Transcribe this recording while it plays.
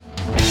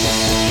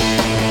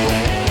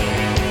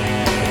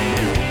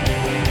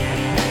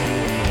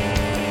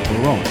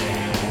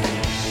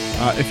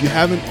If you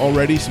haven't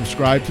already,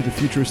 subscribe to the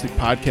Futuristic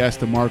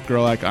Podcast of Mark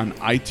Gerlach on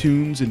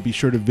iTunes, and be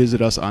sure to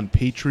visit us on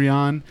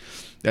Patreon.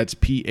 That's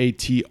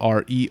patreon.com,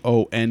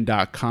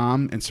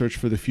 and search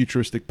for the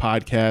Futuristic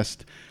Podcast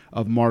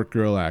of Mark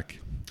Gerlach.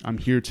 I'm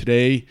here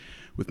today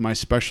with my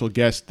special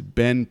guest,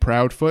 Ben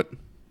Proudfoot.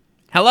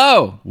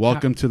 Hello.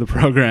 Welcome to the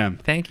program.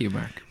 Thank you,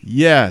 Mark.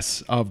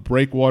 Yes, of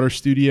Breakwater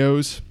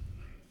Studios.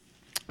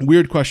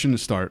 Weird question to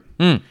start.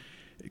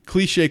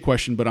 Cliche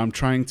question, but I'm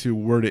trying to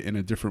word it in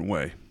a different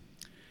way.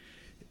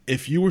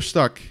 If you were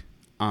stuck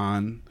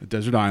on a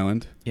desert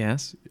island,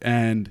 Yes.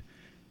 and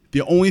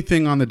the only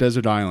thing on the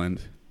desert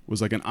island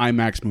was like an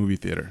IMAX movie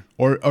theater,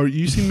 or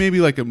you see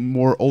maybe like a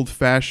more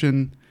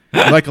old-fashioned,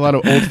 like a lot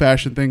of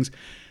old-fashioned things,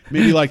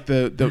 maybe like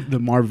the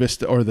Mar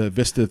Vista or the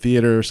Vista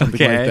Theater or something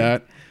like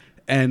that,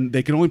 and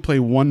they can only play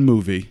one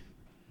movie,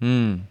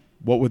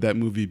 what would that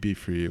movie be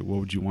for you? What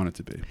would you want it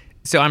to be?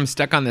 So I'm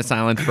stuck on this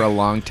island for a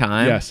long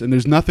time. Yes, and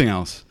there's nothing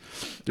else.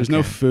 There's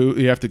no food.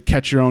 You have to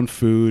catch your own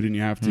food, and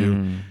you have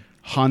to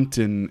hunt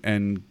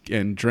and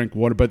drink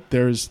water. But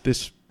there's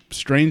this,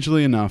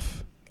 strangely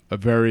enough, a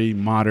very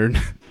modern.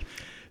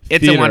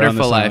 It's a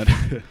wonderful life.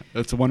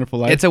 It's a wonderful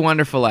life. It's a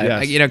wonderful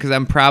life. Yes. Because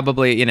I'm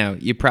probably,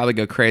 you probably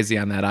go crazy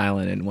on that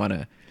island and want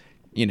to,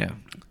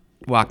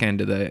 walk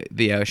into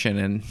the ocean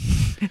and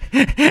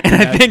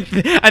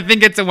I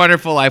think It's a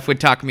Wonderful Life would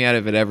talk me out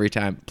of it every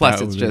time. Plus,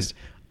 it's just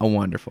a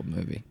wonderful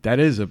movie. That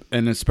is,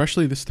 and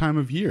especially this time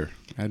of year.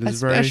 That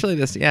is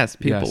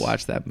People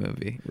watch that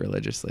movie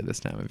religiously this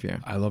time of year.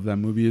 I love that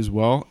movie as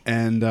well.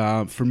 And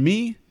for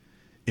me,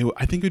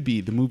 I think it would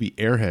be the movie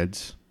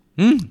Airheads,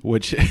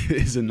 which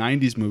is a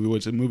 90s movie,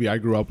 which is a movie I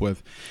grew up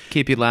with.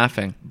 Keep you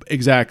laughing.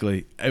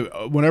 Exactly.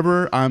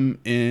 Whenever I'm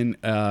in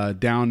a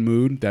down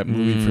mood, that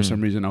movie for some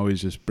reason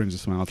always just brings a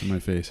smile to my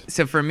face.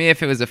 So for me,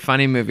 if it was a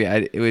funny movie,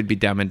 it would be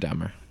Dumb and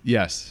Dumber.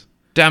 Yes.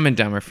 Dumb and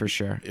Dumber for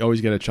sure. You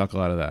always get a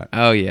chuckle out of that.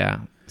 Oh yeah,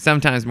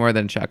 sometimes more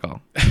than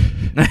chuckle.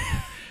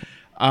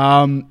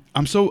 I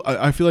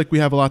feel like we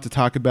have a lot to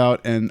talk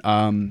about, and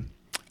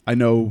I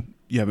know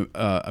you have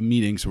a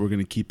meeting, so we're going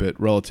to keep it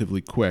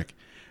relatively quick.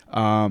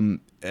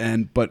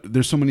 But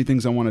there's so many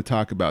things I want to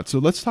talk about. So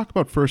let's talk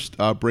about first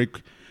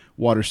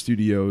Breakwater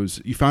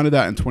Studios. You founded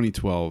that in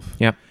 2012.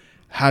 Yep.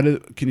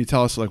 Can you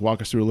tell us,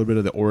 walk us through a little bit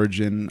of the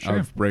origin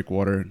of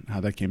Breakwater and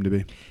how that came to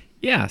be?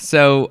 Yeah.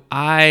 So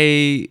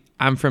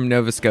I'm from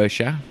Nova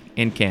Scotia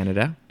in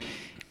Canada,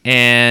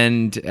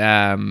 and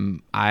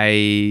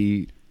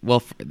I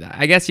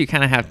guess you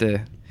kind of have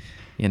to,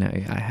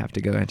 I have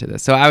to go into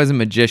this. So I was a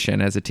magician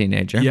as a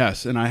teenager.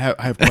 Yes, and I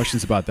have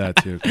questions about that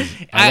too.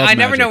 I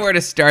never know where to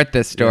start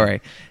this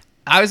story. Yeah.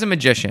 I was a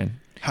magician.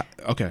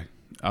 Okay.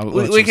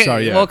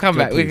 We'll come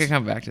back. Please. We can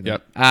come back to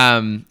that.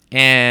 Yep.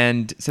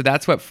 And so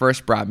that's what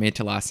first brought me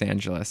to Los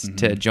Angeles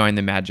to join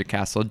the Magic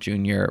Castle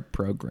Junior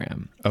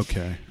program.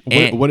 Okay.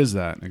 What is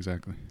that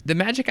exactly? The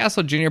Magic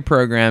Castle Junior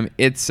program,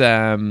 it's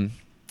I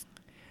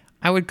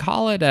would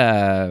call it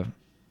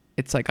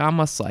it's like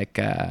almost like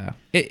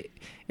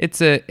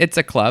it's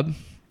a club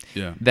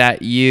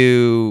that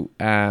you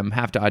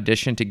have to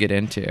audition to get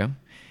into,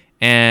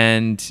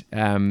 and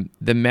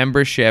the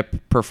membership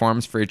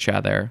performs for each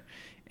other,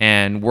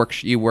 and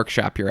you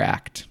workshop your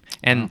act,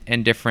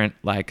 and different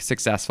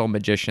successful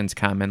magicians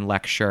come and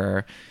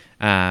lecture,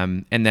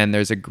 and then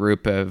there's a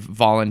group of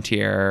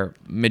volunteer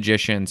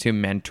magicians who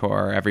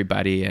mentor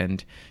everybody,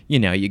 and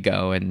you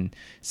go and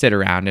sit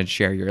around and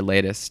share your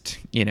latest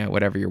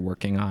whatever you're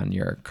working on,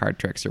 your card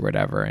tricks or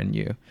whatever, and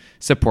you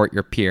support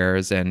your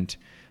peers, and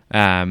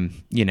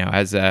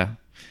as a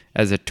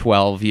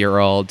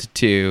 12-year-old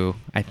to,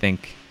 I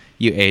think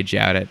you age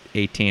out at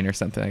 18 or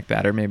something like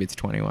that, or maybe it's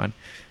 21.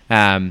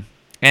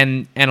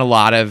 And a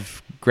lot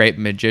of great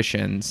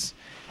magicians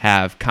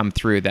have come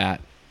through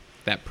that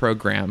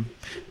program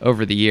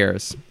over the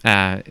years.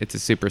 It's a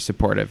super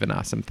supportive and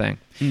awesome thing.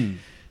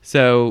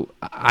 So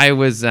I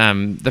was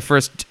the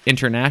first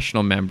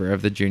international member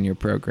of the junior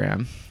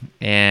program,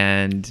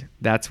 and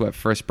that's what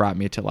first brought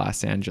me to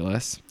Los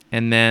Angeles.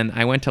 And then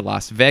I went to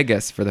Las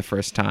Vegas for the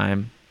first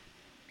time,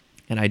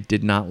 and I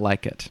did not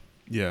like it.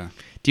 Yeah.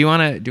 Do you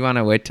want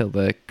to wait till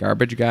the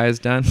garbage guy is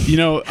done?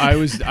 I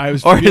was.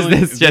 Or is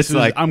this just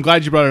I'm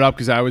glad you brought it up,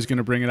 because I was going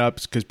to bring it up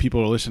because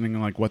people are listening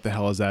and what the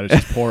hell is that? It's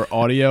just poor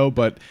audio.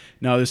 But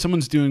no, there's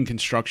someone's doing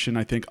construction,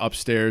 I think,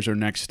 upstairs or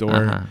next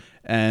door.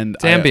 And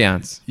it's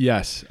ambience.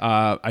 Yes.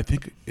 I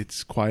think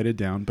it's quieted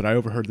down, but I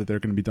overheard that they're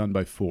going to be done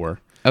by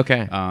 4.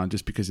 Okay.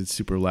 Just because it's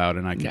super loud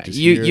and I can just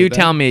hear you that.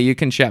 Tell me, you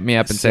can shut me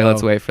up and say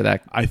let's wait for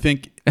that. I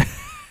think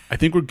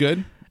we're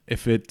good.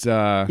 If it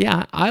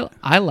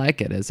I like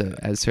it as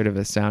sort of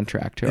a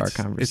soundtrack to our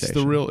conversation.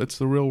 It's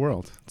the real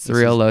world. It's the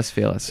real Los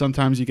Feliz.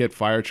 Sometimes you get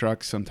fire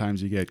trucks,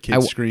 sometimes you get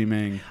kids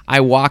screaming. I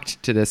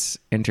walked to this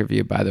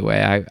interview, by the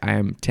way. I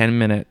am 10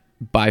 minutes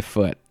by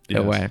foot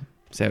away.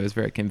 So it was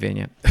very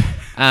convenient.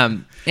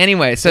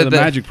 Anyway, so the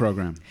magic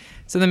program.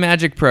 So the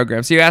magic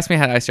program. So you asked me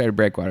how I started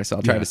Breakwater, so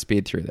I'll try to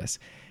speed through this.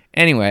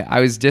 Anyway, I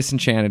was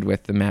disenchanted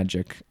with the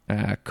magic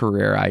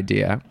career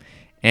idea,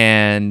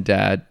 and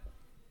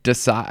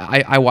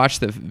I watched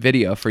the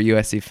video for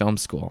USC Film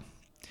School,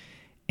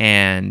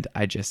 And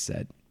I just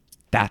said,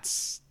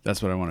 that's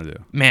what I want to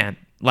do. Man,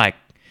 like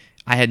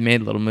I had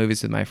made little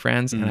movies with my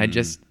friends, and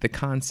the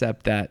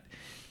concept that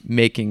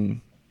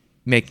making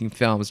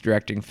films,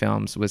 directing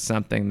films was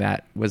something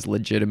that was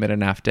legitimate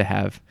enough to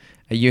have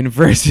a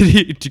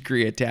university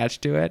degree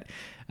attached to it,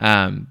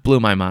 blew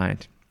my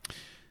mind.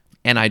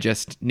 And I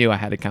just knew I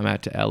had to come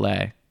out to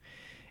LA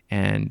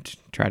and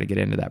try to get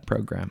into that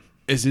program.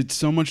 Is it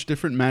so much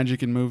different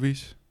magic in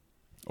movies,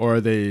 or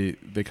are they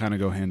kind of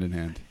go hand in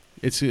hand?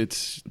 It's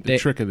the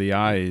trick of the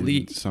eye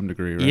to some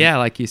degree, right? Yeah,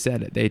 like you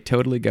said, they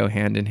totally go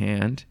hand in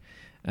hand.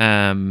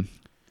 And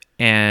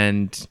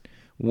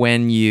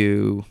when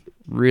you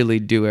really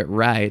do it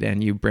right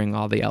and you bring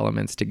all the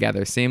elements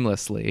together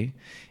seamlessly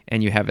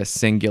and you have a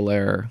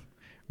singular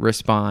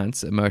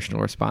response, emotional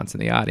response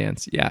in the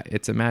audience, yeah,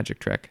 it's a magic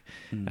trick.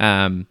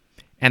 And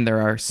there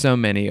are so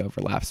many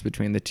overlaps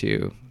between the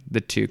two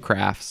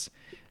crafts.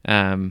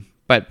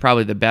 But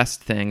probably the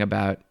best thing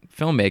about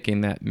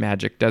filmmaking that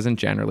magic doesn't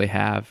generally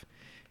have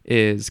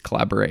is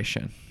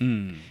collaboration.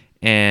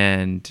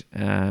 And,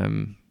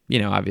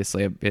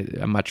 obviously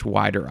a much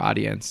wider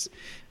audience.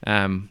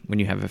 When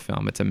you have a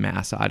film, it's a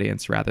mass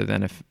audience rather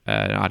than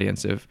an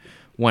audience of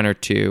one or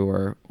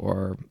two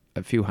or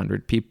a few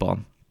hundred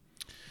people.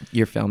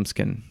 Your films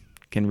can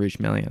reach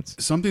millions.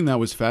 Something that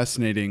was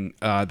fascinating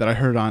that I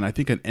heard on, I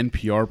think, an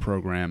NPR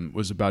program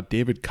was about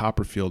David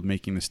Copperfield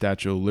making the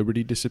Statue of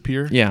Liberty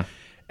disappear. Yeah.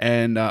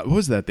 And what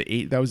was that?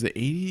 That was the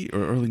 80s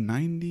or early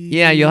 90s?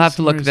 Yeah, you'll have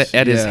to look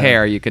at his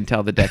hair. You can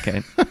tell the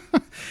decade.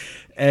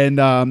 And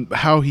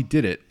how he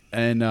did it.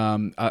 And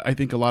I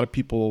think a lot of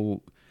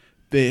people,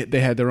 they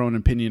had their own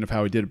opinion of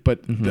how he did it.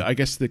 But I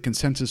guess the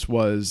consensus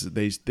was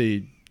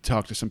they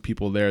talked to some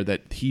people there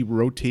that he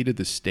rotated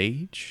the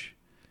stage.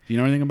 Do you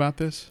know anything about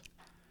this?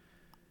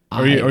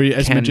 Or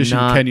as a magician,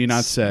 can you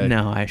not say?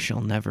 No, I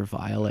shall never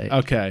violate.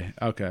 Okay.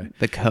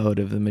 The code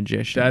of the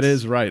magicians. That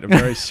is right, a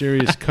very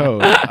serious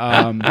code.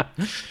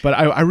 But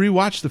I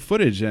rewatched the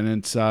footage, and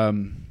it's I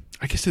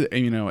guess at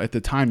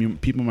the time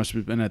people must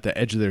have been at the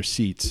edge of their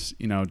seats,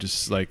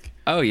 just like,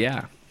 oh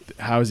yeah,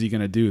 how is he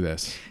going to do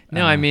this?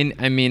 No, I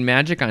mean,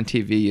 magic on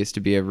TV used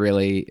to be a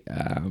really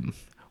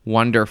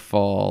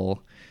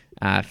wonderful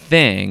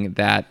thing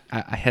that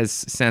has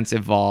since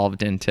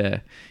evolved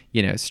into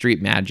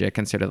street magic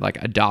and sort of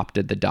like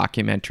adopted the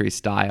documentary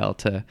style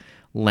to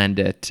lend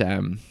it.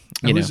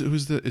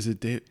 Is it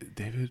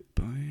David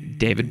Blaine?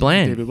 David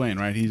Blaine. David Blaine,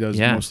 right? He does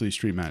mostly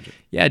street magic.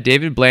 Yeah,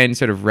 David Blaine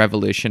sort of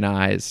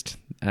revolutionized.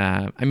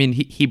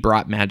 He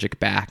brought magic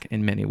back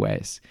in many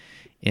ways.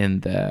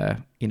 In the,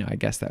 I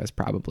guess that was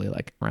probably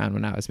like around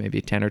when I was maybe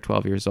 10 or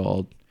 12 years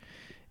old,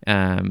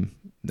 in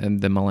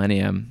the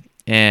millennium.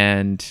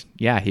 And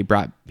yeah, he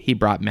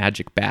brought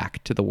magic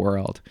back to the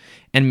world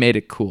and made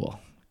it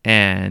cool.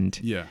 And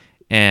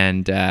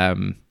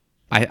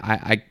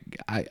I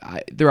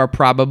there are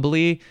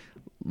probably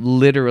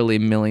literally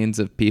millions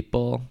of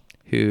people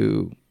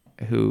who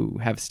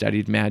have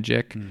studied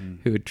magic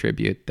who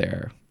attribute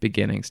their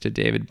beginnings to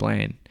David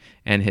Blaine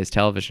and his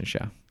television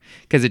show,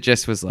 because it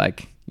just was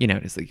like,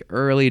 it's like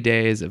early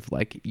days of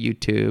like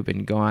YouTube,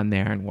 and go on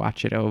there and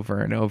watch it over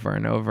and over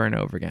and over and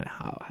over again.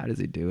 How does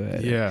he do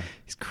it? Yeah,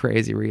 these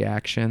crazy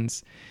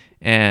reactions,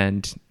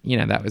 and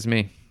that was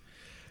me.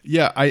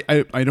 Yeah,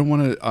 I don't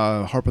want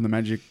to harp on the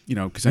magic,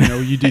 because I know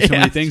you do so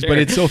many things, but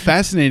it's so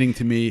fascinating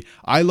to me.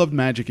 I loved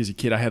magic as a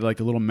kid. I had like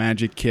a little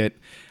magic kit.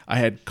 I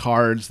had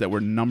cards that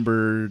were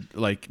numbered,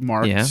 like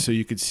marked, so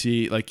you could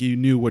see, like you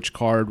knew which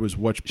card was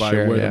which by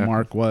where the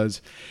mark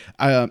was.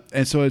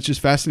 And so it's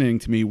just fascinating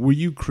to me. Were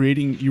you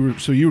creating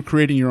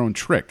your own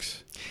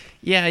tricks?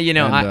 Yeah,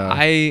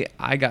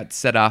 I got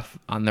set off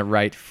on the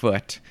right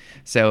foot.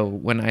 So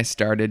when I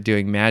started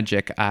doing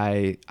magic,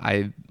 I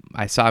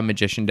saw a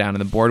magician down on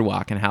the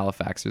boardwalk in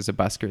Halifax. It was a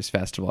buskers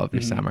festival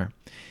every summer.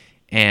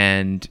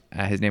 And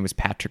his name was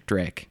Patrick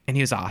Drake. And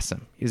he was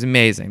awesome. He was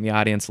amazing. The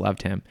audience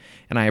loved him.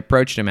 And I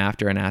approached him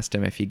after and asked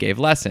him if he gave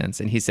lessons.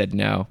 And he said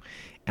no.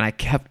 And I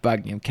kept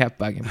bugging him,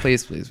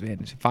 please.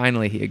 And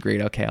finally, he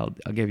agreed, okay, I'll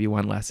give you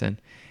one lesson.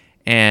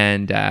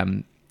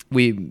 And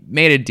we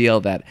made a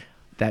deal that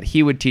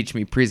he would teach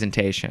me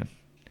presentation.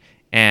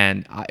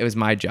 And it was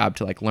my job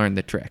to like learn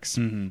the tricks.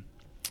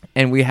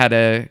 And we had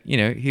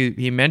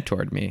he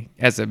mentored me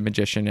as a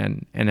magician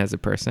and as a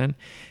person.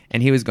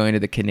 And he was going to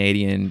the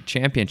Canadian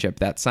Championship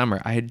that summer.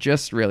 I had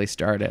just really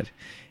started.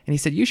 And he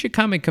said, you should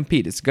come and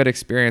compete. It's a good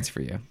experience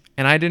for you.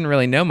 And I didn't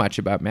really know much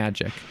about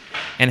magic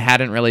and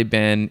hadn't really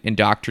been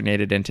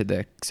indoctrinated into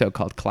the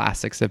so-called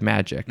classics of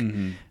magic.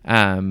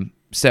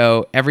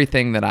 So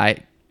everything that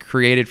I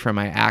created for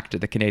my act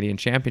at the Canadian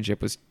Championship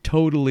was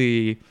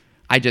totally,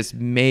 I just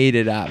made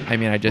it up.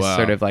 I just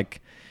sort of like,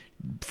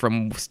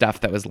 from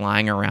stuff that was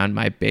lying around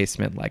my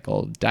basement, like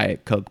old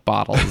Diet Coke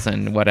bottles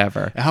and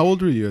whatever. How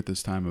old were you at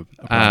this time?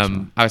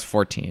 I was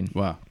 14.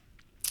 Wow.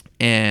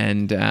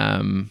 And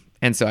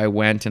so I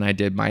went and I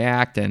did my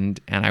act and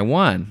I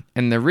won.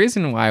 And the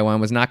reason why I won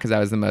was not because I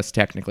was the most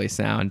technically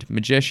sound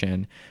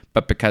magician,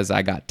 but because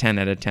I got 10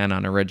 out of 10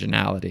 on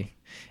originality.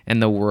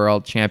 and the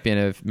world champion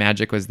of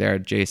magic was there,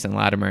 Jason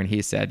Latimer, and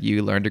he said,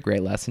 "You learned a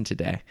great lesson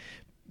today.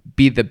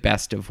 Be the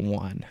best of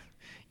one.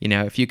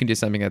 If you can do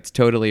something that's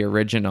totally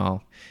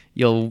original,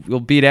 you'll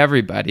beat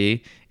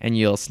everybody, and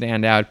you'll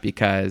stand out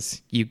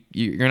because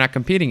you're not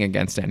competing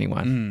against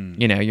anyone.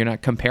 You're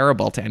not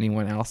comparable to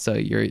anyone else, so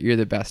you're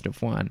the best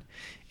of one."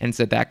 And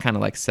so that kind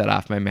of like set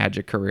off my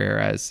magic career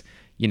as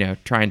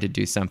trying to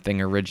do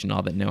something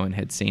original that no one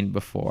had seen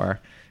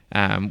before,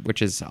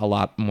 which is a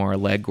lot more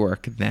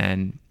legwork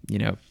than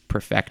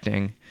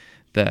perfecting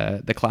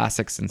the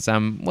classics in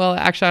some. Well,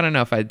 actually, I don't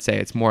know if I'd say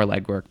it's more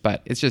legwork,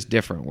 but it's just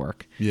different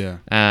work. Yeah.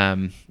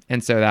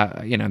 And so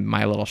that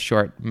my little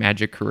short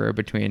magic career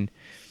between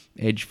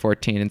age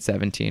 14 and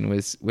 17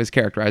 was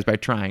characterized by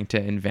trying to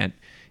invent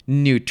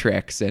new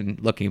tricks, and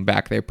looking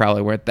back, they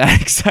probably weren't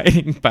that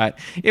exciting, but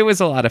it was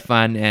a lot of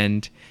fun,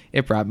 and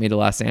it brought me to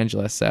Los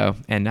Angeles. So,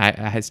 and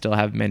I still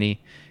have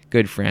many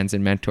good friends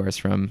and mentors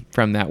from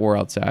that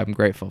world, so I'm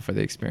grateful for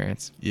the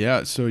experience.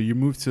 Yeah. So you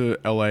moved to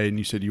LA, and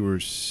you said you were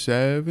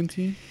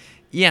 17?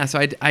 Yeah,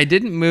 so I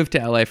didn't move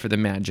to LA for the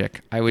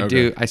magic.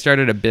 I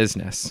started a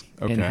business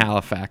in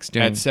Halifax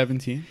at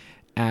 17?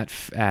 At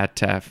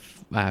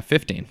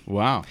 15.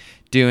 Wow.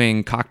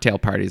 Doing cocktail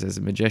parties as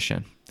a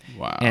magician.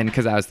 Wow. And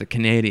because I was the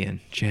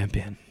Canadian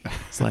champion,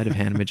 sleight of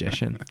hand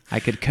magician, I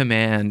could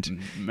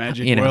command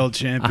Magic World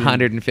Champion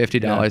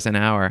 $150 an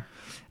hour.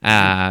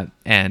 And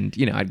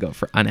I'd go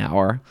for an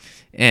hour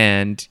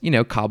and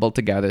cobble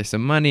together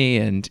some money,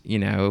 and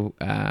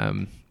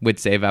would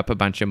save up a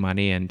bunch of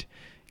money and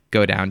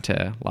go down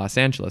to Los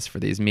Angeles for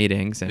these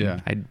meetings,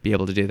 and I'd be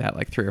able to do that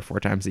like 3 or 4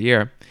 times a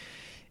year.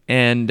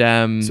 And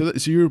so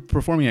you were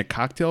performing at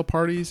cocktail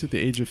parties at the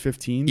age of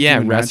 15?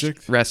 Yeah,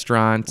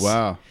 restaurants.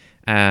 Wow.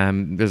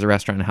 There's a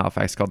restaurant in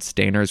Halifax called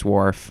Stainer's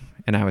Wharf,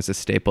 and I was a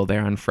staple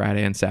there on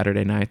Friday and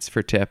Saturday nights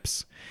for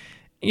tips.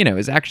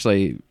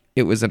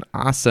 It was an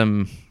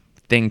awesome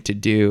thing to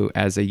do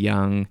as a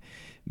young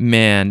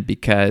man,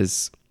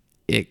 because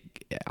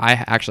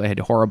I actually had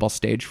horrible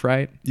stage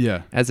fright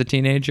as a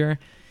teenager.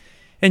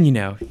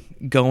 And,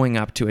 going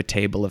up to a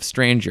table of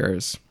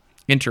strangers,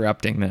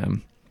 interrupting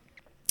them,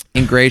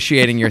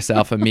 ingratiating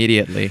yourself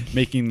immediately.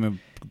 Making the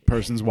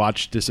person's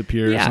watch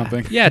disappear or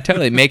something. Yeah,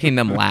 totally. Making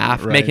them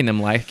laugh, Right. making them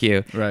like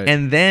you. Right.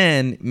 And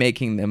then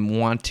making them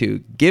want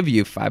to give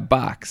you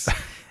 $5.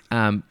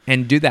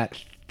 And do that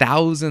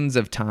thousands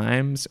of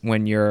times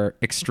when you're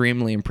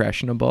extremely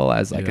impressionable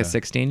as like a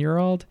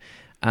 16-year-old.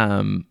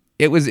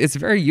 It's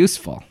very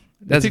usuful.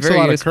 That takes a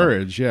lot of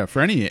courage,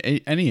 for any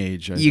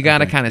age. You got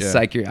to kind of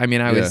psych your. I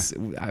mean, I was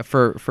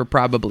for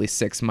probably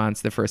 6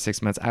 months. The first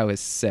 6 months, I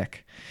was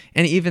sick,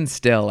 and even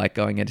still, like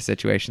going into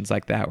situations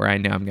like that where I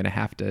know I'm going to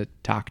have to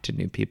talk to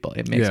new people,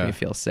 it makes me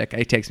feel sick.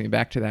 It takes me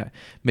back to that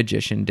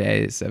magician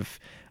days of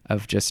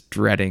just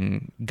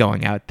dreading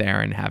going out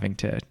there and having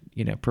to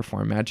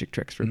perform magic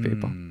tricks for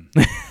people.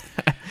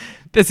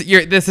 This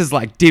is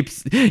like deep.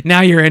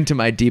 Now you're into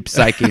my deep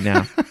psyche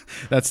now.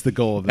 That's the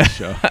goal of this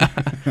show.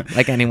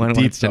 Like anyone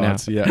deep wants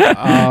thoughts, to know.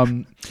 Yeah.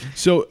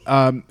 So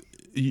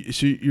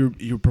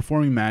you're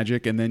performing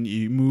magic, and then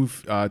you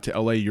move to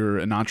LA. You're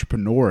an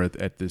entrepreneur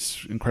at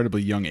this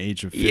incredibly young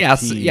age of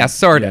 15. Yes,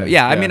 sort of.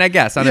 Yeah, I mean, I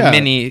guess on a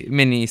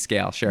mini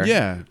scale, sure.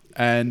 Yeah.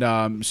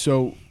 And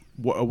so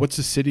what's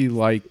the city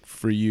like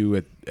for you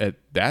at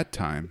that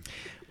time?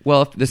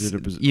 Well,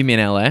 you mean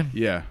LA?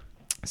 Yeah.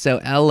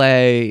 So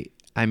LA,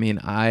 I mean,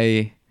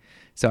 I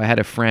had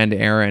a friend,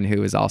 Aaron,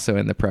 who was also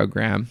in the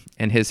program,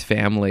 and his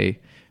family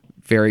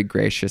very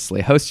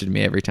graciously hosted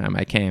me every time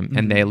I came,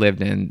 and they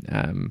lived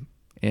in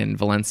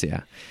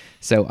Valencia.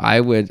 So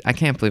I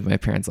can't believe my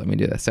parents let me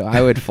do this. So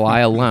I would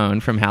fly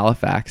alone from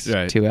Halifax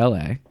to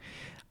LA.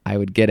 I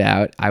would get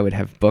out. I would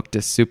have booked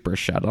a super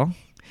shuttle,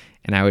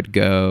 and I would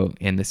go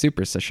in the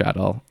super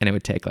shuttle, and it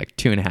would take like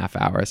 2.5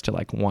 hours to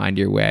like wind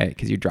your way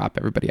because you drop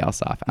everybody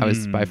else off. I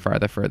was by far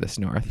the furthest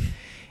north,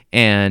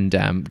 and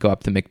go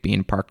up the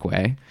McBean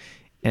Parkway.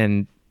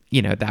 And,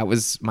 that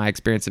was my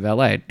experience of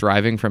LA,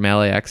 driving from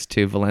LAX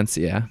to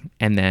Valencia,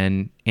 and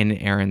then in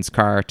Aaron's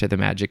car to the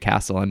Magic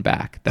Castle and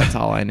back. That's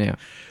all I knew.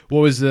 What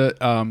was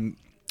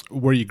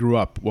where you grew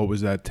up? What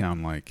was that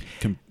town like?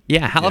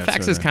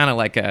 Halifax is kind of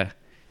like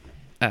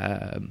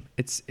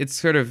it's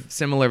sort of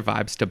similar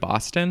vibes to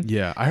Boston.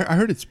 Yeah, I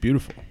heard it's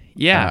beautiful.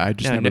 Yeah. I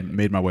just never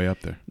made my way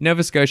up there.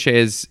 Nova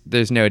Scotia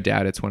there's no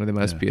doubt it's one of the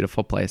most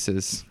beautiful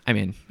places. I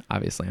mean,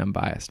 obviously I'm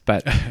biased,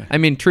 but I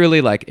mean, truly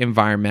like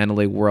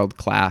environmentally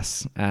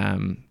world-class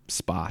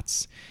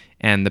spots.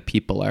 And the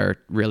people are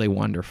really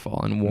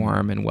wonderful and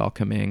warm and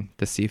welcoming.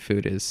 The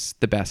seafood is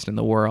the best in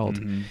the world.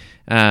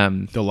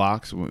 The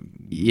lox?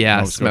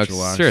 Yeah, smoked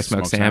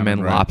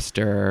salmon, right?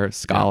 Lobster,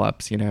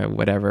 scallops,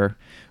 whatever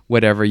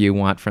you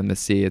want from the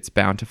sea. It's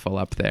bountiful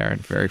up there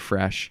and very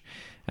fresh.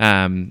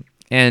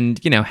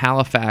 And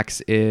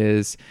Halifax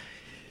is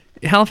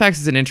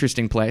an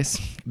interesting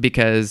place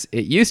because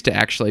it used to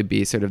actually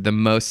be sort of the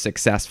most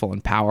successful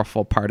and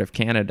powerful part of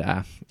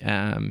Canada.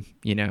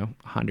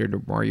 100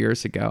 or more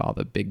years ago, all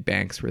the big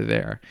banks were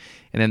there,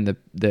 and then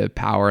the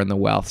power and the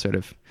wealth sort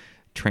of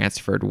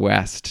transferred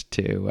west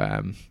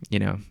to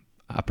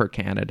Upper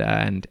Canada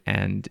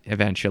and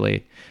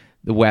eventually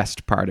the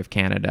west part of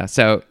Canada.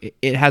 So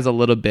it has a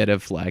little bit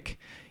of like,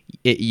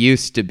 it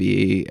used to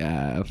be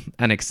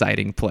an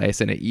exciting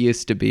place and it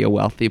used to be a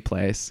wealthy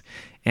place.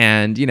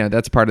 And,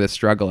 that's part of the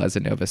struggle as a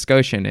Nova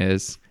Scotian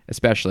is,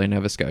 especially a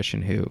Nova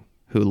Scotian who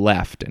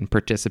left and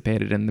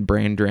participated in the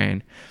brain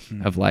drain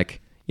of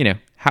like,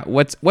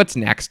 what's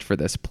next for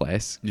this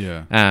place?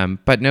 Yeah.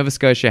 But Nova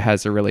Scotia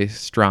has a really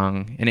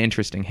strong and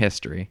interesting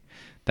history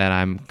that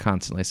I'm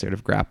constantly sort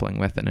of grappling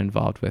with and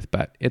involved with.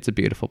 But it's a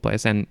beautiful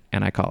place, and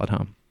I call it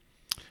home.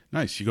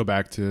 Nice. You go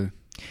back to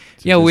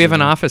yeah, we have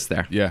an office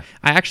there. Yeah.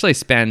 I actually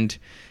spend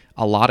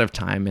a lot of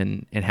time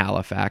in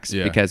Halifax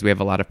because we have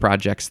a lot of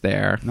projects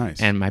there.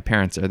 Nice. And my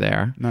parents are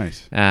there.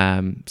 Nice.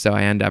 So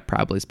I end up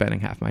probably spending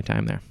half my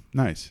time there.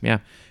 Nice. Yeah.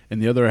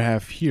 And the other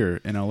half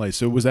here in LA.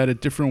 So was that a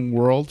different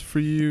world for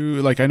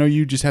you? Like, I know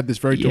you just had this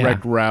very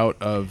direct route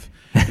of,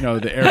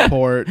 the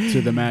airport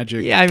to the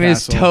Magic Yeah, I mean,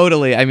 Castle. it's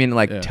totally,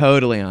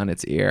 totally on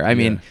its ear. I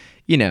mean,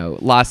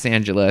 Los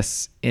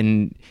Angeles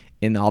in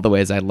all the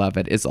ways I love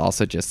it is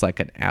also just like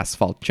an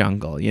asphalt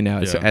jungle,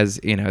 so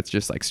it's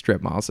just like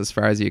strip malls as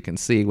far as you can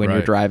see when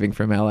you're driving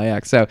from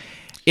LAX. So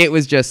it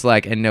was just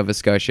like, and Nova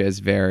Scotia is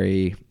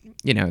very,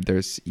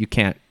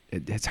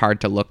 it's hard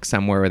to look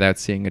somewhere without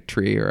seeing a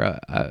tree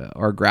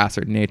or grass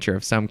or nature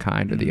of some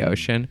kind or the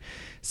ocean.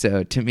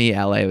 So to me,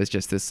 LA was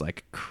just this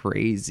like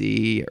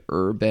crazy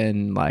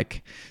urban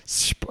like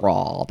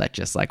sprawl that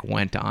just like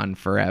went on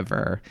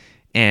forever.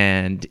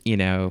 And,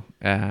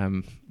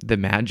 the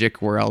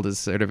magic world is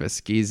sort of a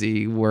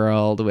skeezy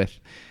world with,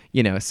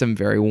 some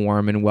very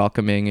warm and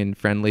welcoming and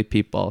friendly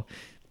people.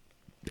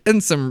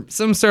 And some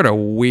sort of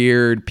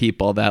weird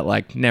people that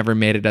like never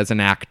made it as an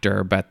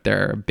actor, but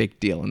they're a big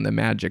deal in the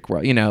magic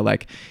world.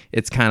 Like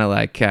it's kind of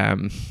like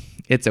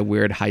it's a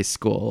weird high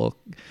school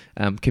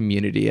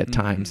community at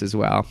times as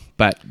well.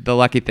 But the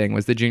lucky thing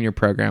was the junior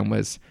program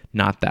was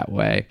not that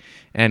way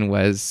and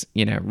was,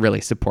 really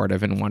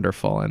supportive and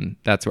wonderful. And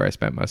that's where I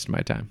spent most of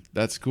my time.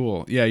 That's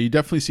cool. Yeah, you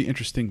definitely see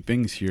interesting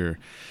things here.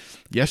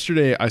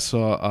 Yesterday, I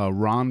saw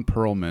Ron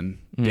Perlman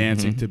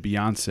dancing to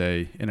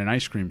Beyonce in an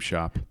ice cream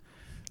shop.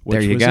 Which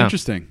there you was go.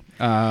 Interesting.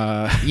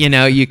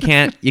 You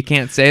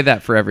can't say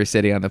that for every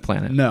city on the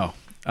planet. No,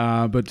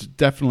 but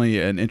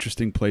definitely an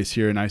interesting place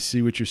here. And I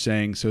see what you're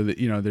saying. So that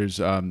there's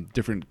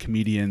different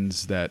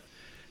comedians that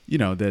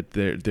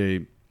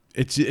that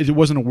it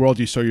wasn't a world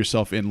you saw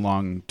yourself in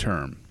long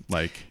term.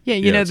 Like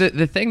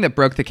the thing that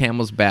broke the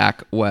camel's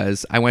back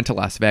was I went to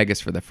Las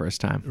Vegas for the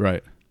first time.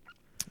 Right.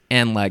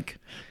 And like,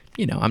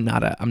 I'm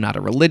not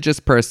a religious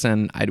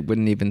person. I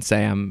wouldn't even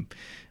say I'm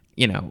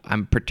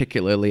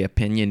particularly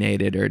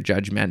opinionated or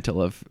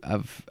judgmental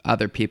of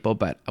other people.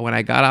 But when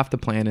I got off the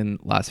plane in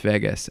Las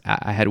Vegas,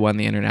 I had won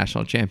the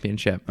international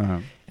championship. Uh-huh.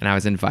 And I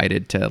was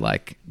invited to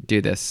like do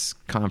this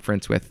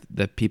conference with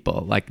the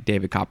people, like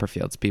David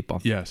Copperfield's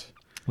people. Yes.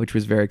 Which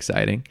was very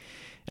exciting.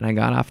 And I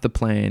got off the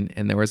plane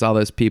and there was all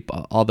those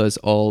people, all those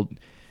old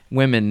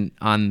women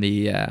on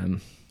the,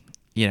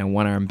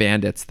 one-armed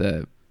bandits,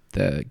 the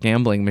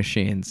gambling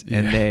machines.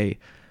 And they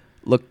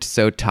looked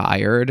so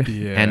tired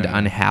and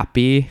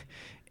unhappy,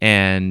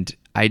 and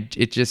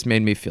it just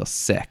made me feel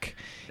sick.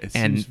 It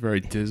seems very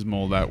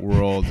dismal, that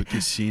world, the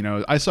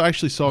casinos. I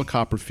actually saw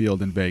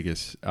Copperfield in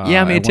Vegas. Me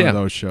at too. One of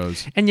those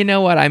shows. And you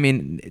know what? I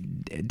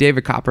mean,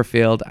 David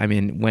Copperfield,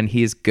 when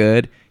he's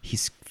good,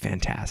 he's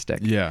fantastic.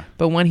 Yeah.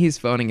 But when he's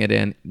phoning it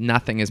in,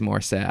 nothing is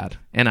more sad.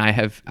 And I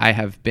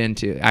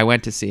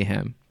went to see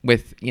him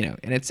with, and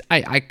it's,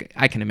 I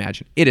can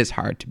imagine it is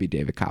hard to be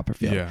David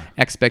Copperfield. Yeah.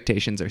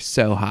 Expectations are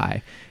so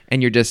high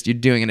and you're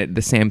doing it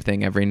the same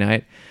thing every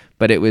night.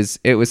 But it was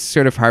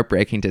sort of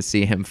heartbreaking to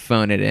see him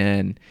phone it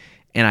in.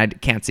 And I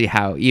can't see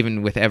how,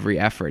 even with every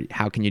effort,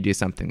 how can you do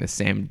something the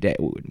same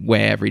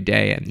way every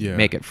day and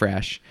make it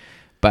fresh?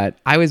 But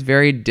I was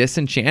very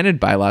disenchanted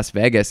by Las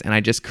Vegas, and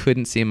I just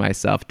couldn't see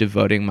myself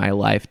devoting my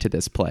life to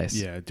this place.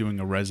 Yeah, doing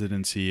a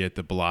residency at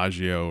the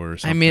Bellagio or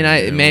something. I mean,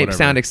 it may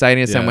sound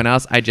exciting to someone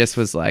else. I just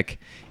was like,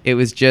 it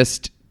was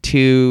just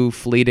too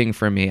fleeting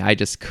for me. I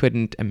just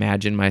couldn't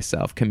imagine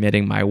myself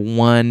committing my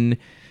one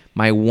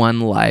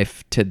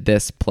life to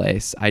this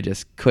place. I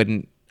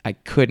couldn't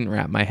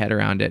wrap my head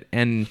around it.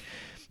 And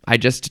I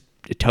just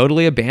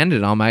totally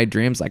abandoned all my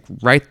dreams, like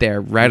right there,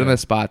 on the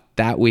spot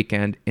that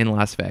weekend in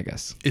Las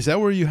Vegas. Is that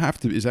where you have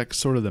to, is that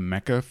sort of the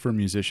mecca for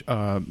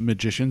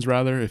magicians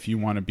rather? If you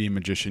want to be a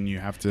magician, you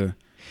have to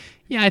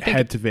I think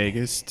head to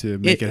Vegas to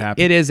make it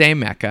happen? It is a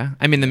mecca.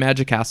 I mean, the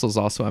Magic Castle is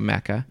also a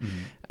mecca.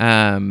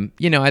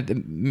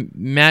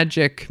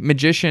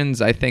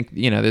 Magicians, I think,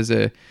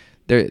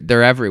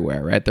 they're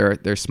everywhere, right? There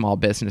are small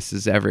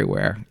businesses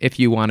everywhere. If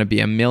you want to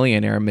be a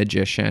millionaire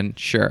magician,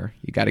 sure,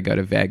 you got to go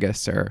to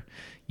Vegas or,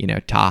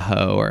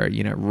 Tahoe or,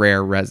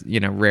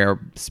 rare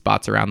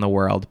spots around the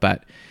world.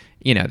 But,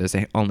 there's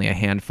only a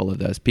handful of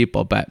those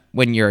people. But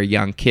when you're a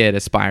young kid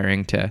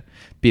aspiring to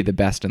be the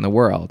best in the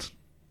world,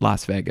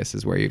 Las Vegas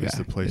is where you go.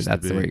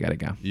 That's where you got to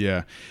go.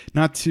 Yeah.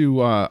 Not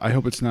to, I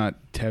hope it's not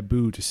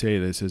taboo to say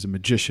this as a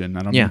magician.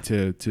 I don't mean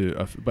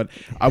to but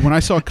when I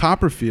saw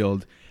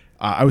Copperfield,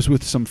 I was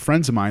with some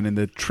friends of mine, and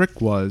the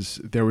trick was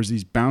there was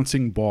these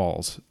bouncing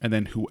balls, and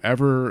then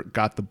whoever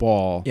got the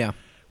ball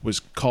was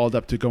called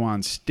up to go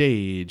on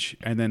stage,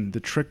 and then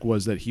the trick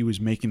was that he was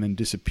making them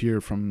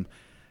disappear from.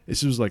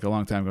 This was like a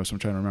long time ago, so I'm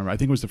trying to remember. I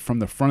think it was from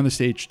the front of the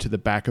stage to the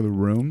back of the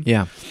room.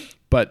 Yeah.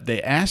 But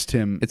they asked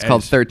him. It's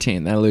called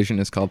 13. That illusion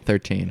is called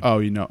 13. Oh,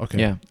 you know. Okay.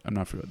 Yeah. I'm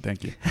not forgetting.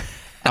 Thank you.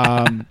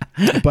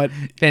 But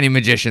if any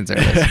magicians are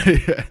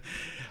listening.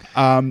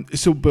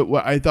 But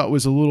what I thought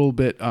was a little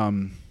bit,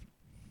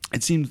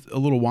 it seemed a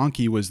little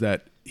wonky was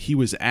that he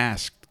was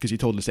asked, because he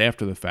told us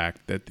after the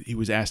fact, that he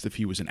was asked if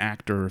he was an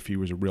actor or if he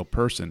was a real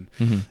person.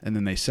 Mm-hmm. And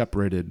then they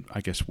separated,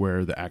 I guess,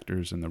 where the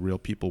actors and the real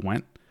people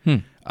went.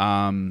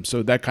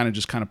 So that kind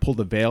of pulled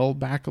the veil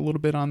back a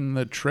little bit on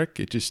the trick.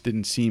 It just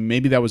didn't seem,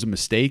 maybe that was a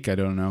mistake. I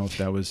don't know if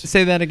that was.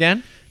 Say that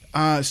again.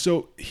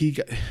 So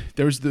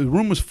the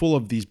room was full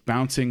of these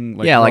bouncing,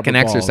 like an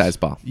balls. exercise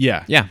ball.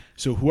 Yeah. Yeah.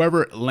 So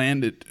whoever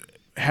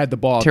had the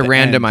ball to at the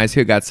randomize end,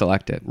 who got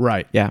selected.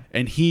 Right. Yeah.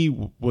 And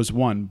he was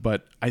one,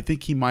 but I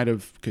think he might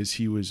have, because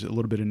he was a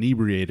little bit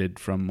inebriated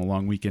from a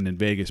long weekend in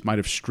Vegas, might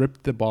have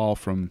stripped the ball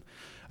from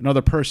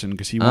another person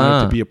because he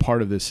wanted to be a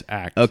part of this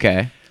act.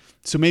 Okay.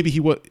 So maybe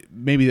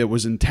that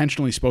was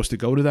intentionally supposed to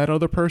go to that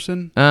other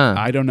person.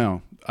 I don't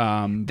know.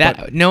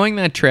 Knowing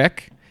that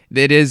trick,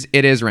 it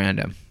is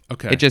random.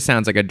 Okay. It just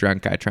sounds like a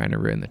drunk guy trying to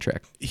ruin the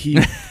trick. He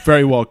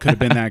very well could have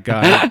been that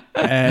guy.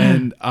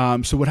 And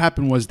so what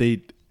happened was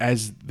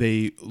as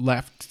they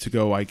left to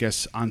go, I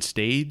guess, on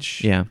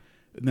stage. Yeah.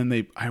 And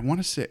then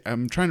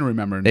I'm trying to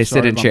remember. They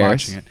sit in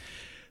chairs.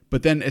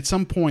 But then at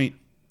some point,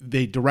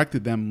 they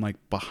directed them like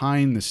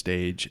behind the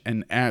stage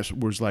and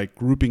was like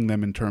grouping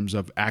them in terms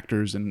of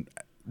actors and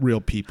real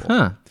people.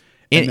 Huh.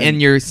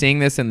 And you're seeing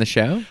this in the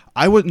show?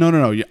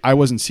 No. I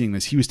wasn't seeing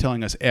this. He was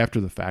telling us after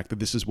the fact that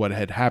this is what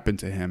had happened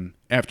to him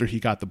after he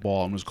got the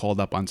ball and was called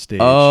up on stage.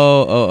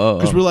 Oh.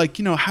 Because we're like,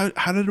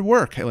 how did it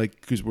work?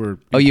 Like, because we're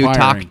you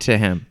talked to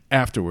him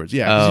afterwards?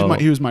 Yeah, 'cause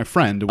he was my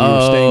friend. We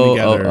were staying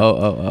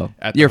together.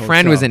 Your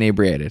friend was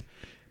inebriated.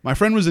 My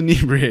friend was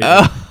inebriated.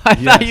 Oh, I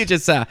thought you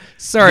just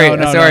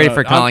sorry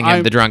for calling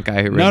him the drunk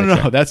guy who ruined the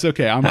trick. That's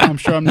okay. I'm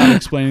sure I'm not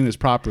explaining this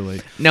properly.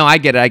 No, I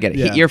get it.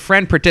 Yeah. Your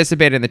friend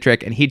participated in the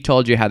trick, and he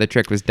told you how the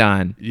trick was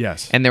done.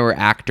 Yes. And there were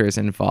actors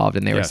involved,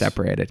 and they were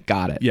separated.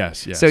 Got it.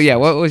 Yes. So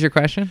what was your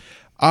question?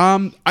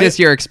 Just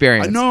your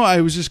experience. No,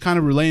 I was just kind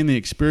of relaying the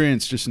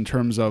experience, just in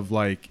terms of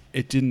like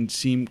it didn't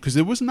seem, because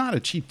it was not a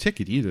cheap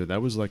ticket either.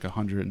 That was like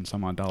 $100 and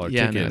some odd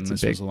ticket, and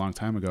this was a long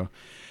time ago.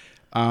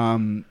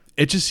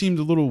 It just seemed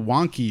a little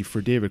wonky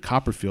for David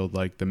Copperfield,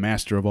 like the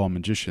master of all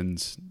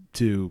magicians,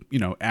 to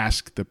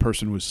ask the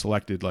person who was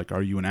selected, like,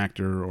 are you an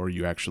actor or are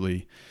you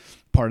actually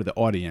part of the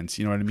audience?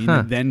 You know what I mean?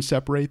 And then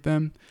separate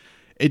them.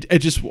 It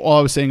just, all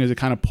I was saying is it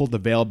kind of pulled the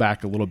veil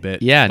back a little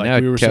bit. Yeah,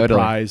 like we were totally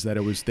surprised that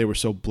they were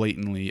so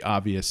blatantly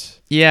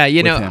obvious. Yeah,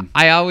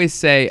 I always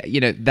say,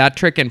 that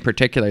trick in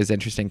particular is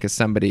interesting because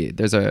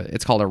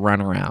it's called a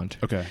runaround.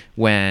 Okay.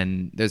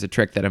 When there's a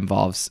trick that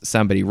involves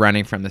somebody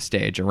running from the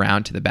stage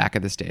around to the back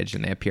of the stage,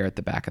 and they appear at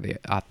the back of the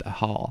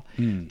hall,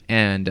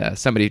 and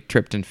somebody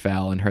tripped and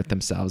fell and hurt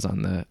themselves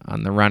on the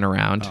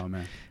runaround. Oh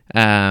man.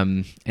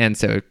 And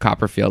so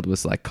Copperfield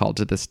was like called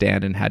to the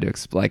stand and had to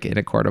like in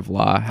a court of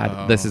law.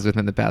 This is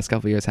within the past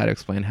couple of years, had to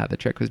explain how the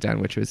trick was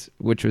done, which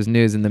was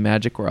news in the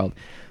magic world.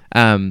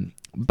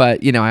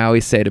 But I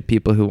always say to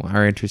people who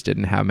are interested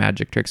in how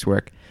magic tricks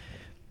work,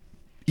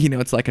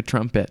 it's like a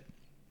trumpet.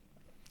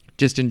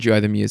 Just enjoy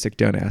the music.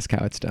 Don't ask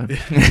how it's done.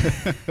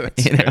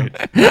 That's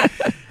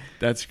great.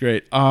 That's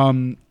great.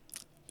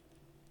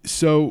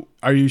 So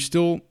are you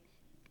still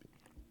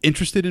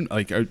interested in,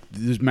 like,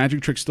 does magic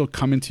tricks still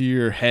come into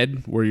your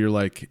head where you're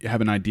like, have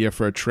an idea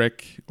for a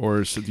trick,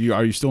 or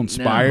are you still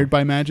inspired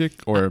by magic?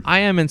 Or I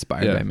am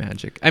inspired by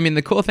magic. I mean,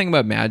 the cool thing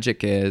about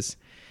magic is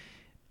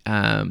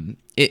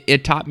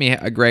it taught me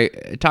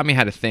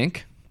how to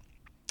think,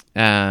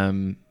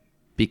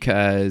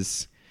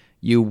 because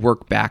you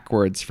work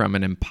backwards from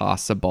an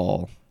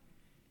impossible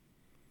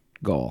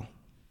goal.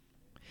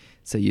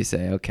 So you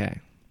say, okay,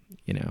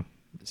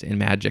 in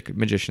magic,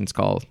 magicians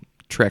call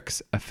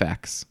tricks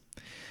effects.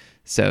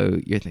 So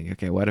you're thinking,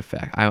 okay, what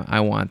effect? I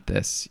want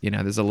this.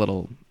 There's a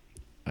little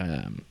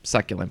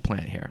succulent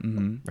plant here,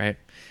 right?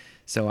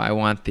 So I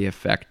want the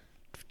effect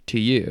to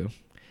you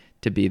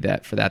to be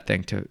that, for that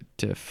thing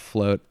to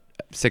float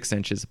 6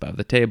 inches above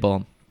the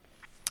table,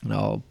 and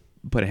I'll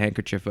put a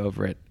handkerchief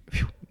over it,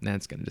 and then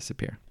it's going to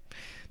disappear.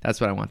 That's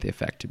what I want the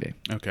effect to be.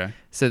 Okay.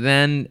 So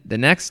then the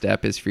next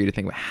step is for you to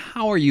think about,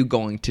 how are you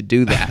going to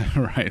do that?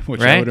 Right.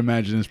 Which I would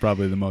imagine is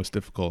probably the most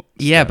difficult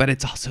Yeah, step. but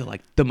it's also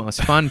like the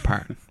most fun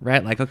part,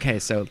 right? Like, okay,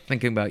 so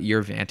thinking about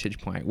your vantage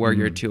point, where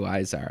your two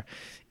eyes are.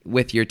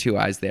 With your two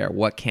eyes there,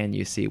 what can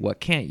you see?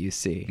 What can't you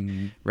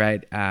see?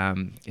 Right?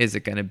 Is it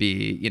going to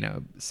be,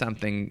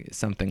 something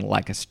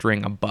like a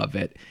string above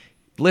it?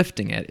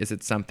 lifting it? Is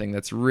it something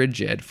that's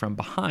rigid from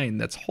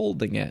behind that's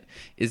holding it?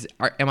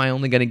 Am I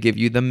only going to give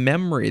you the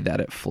memory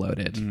that it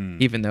floated,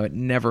 even though it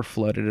never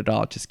floated at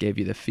all? It just gave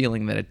you the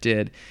feeling that it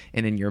did,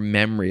 and in your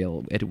memory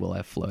it will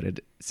have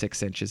floated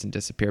 6 inches and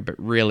disappeared, but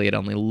really it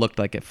only looked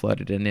like it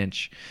floated an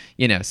inch.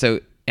 So,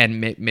 and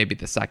maybe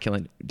the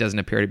succulent doesn't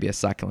appear to be a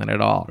succulent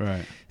at all.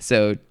 Right.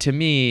 So to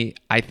me,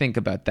 I think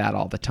about that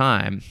all the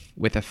time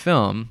with a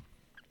film,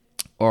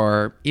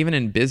 or even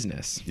in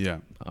business,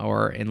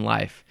 or in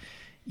life.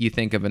 You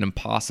think of an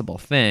impossible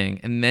thing,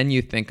 and then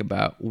you think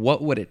about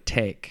what would it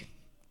take?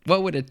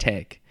 What would it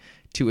take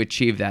to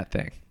achieve that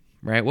thing,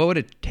 right? What would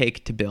it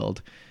take to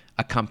build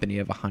a company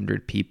of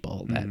 100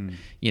 people that,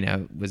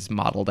 was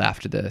modeled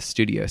after the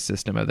studio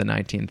system of the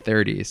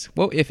 1930s?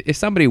 Well, if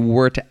somebody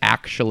were to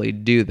actually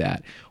do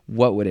that,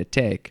 what would it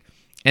take?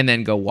 And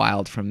then go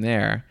wild from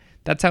there.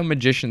 That's how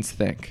magicians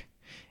think.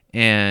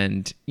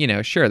 And,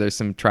 sure, there's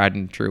some tried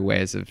and true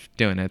ways of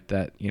doing it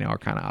that, are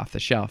kind of off the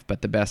shelf,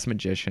 but the best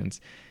magicians,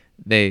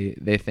 they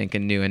think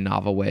in new and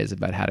novel ways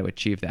about how to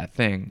achieve that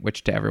thing,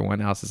 which to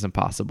everyone else is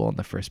impossible in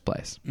the first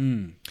place.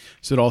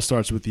 So it all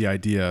starts with the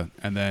idea,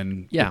 and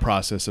then the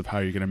process of how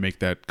you're going to make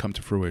that come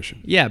to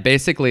fruition. Yeah,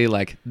 basically,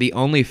 like, the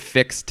only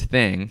fixed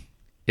thing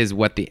is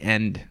what the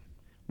end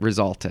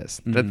result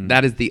is.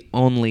 That is the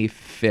only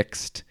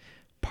fixed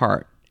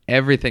part.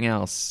 Everything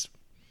else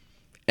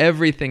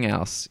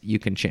you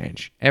can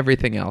change.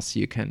 Everything else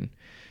you can,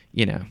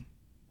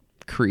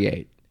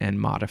 create and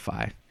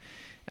modify.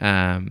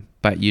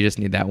 But you just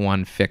need that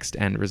one fixed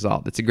end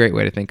result. It's a great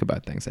way to think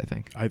about things, I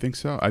think. I think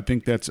so. I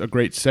think that's a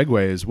great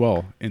segue as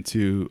well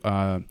into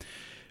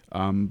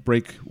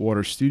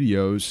Breakwater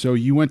Studios. So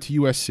you went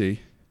to USC.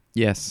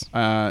 Yes.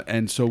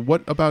 And so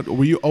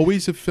were you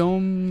always a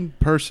film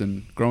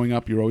person growing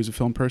up? You were always a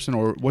film person?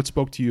 Or what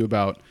spoke to you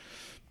about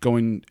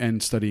going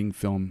and studying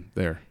film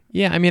there?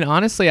 Yeah, I mean,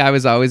 honestly, I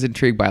was always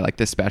intrigued by like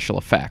the special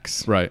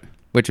effects. Right.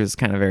 Which was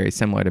kind of very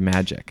similar to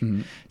magic.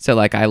 Mm-hmm. So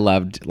like I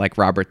loved like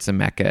Robert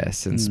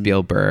Zemeckis and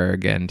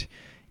Spielberg, and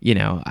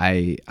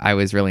I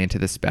was really into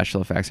the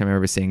special effects. I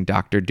remember seeing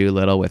Dr.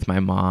 Dolittle with my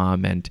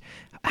mom, and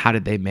how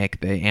did they make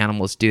the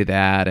animals do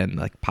that, and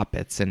like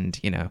puppets, and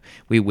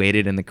we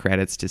waited in the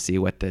credits to see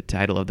what the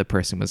title of the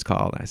person was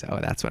called. And I said, oh,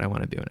 that's what I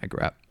want to do when I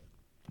grow up.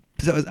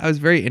 So I was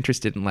very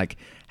interested in like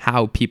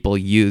how people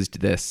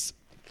used this,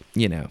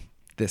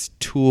 this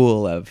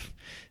tool of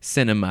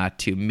cinema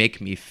to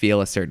make me feel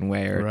a certain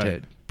way, or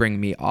to bring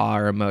me awe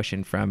or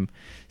emotion from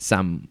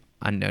some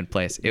unknown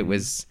place. It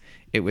was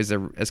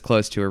as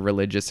close to a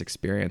religious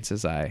experience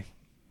as I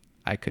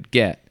could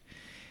get.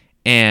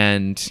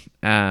 And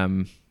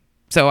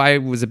so I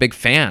was a big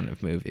fan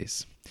of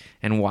movies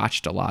and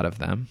watched a lot of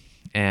them,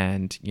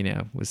 and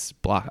was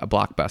a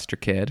blockbuster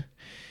kid,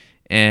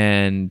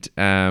 and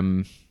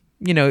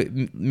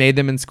made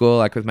them in school,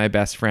 like with my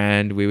best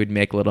friend. We would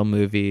make little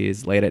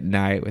movies late at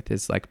night with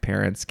his like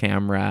parents'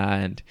 camera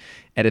and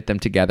edit them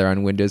together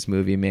on Windows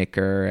Movie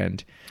Maker.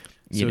 And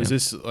is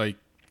this like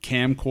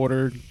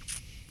camcorder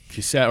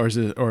cassette,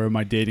 or am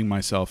I dating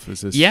myself?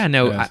 Is this? Yeah,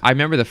 no. I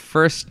remember the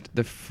first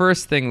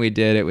thing we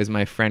did. It was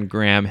my friend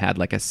Graham had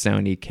like a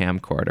Sony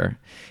camcorder,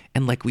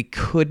 and like we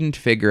couldn't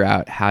figure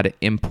out how to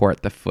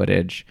import the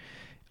footage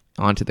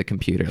onto the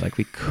computer. Like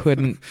we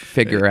couldn't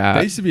figure out.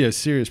 That used to be a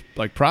serious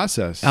like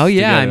process. Oh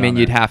yeah, I mean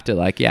you'd have to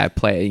like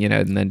play,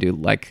 and then do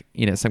like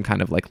some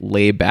kind of like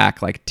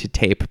layback, like to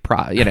tape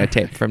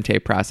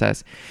tape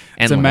process.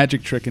 And it's a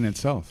magic trick in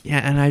itself. Yeah,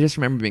 and I just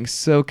remember being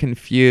so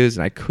confused,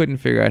 and I couldn't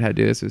figure out how to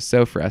do this. It was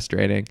so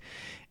frustrating.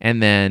 And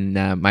then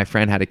my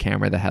friend had a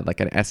camera that had like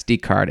an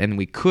SD card, and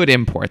we could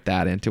import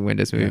that into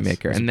Windows Movie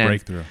Maker. And then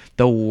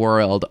the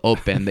world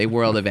opened, the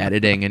world of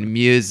editing and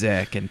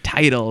music and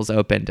titles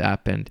opened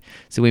up. And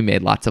so we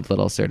made lots of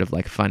little sort of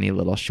like funny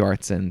little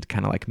shorts and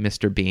kind of like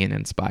Mr. Bean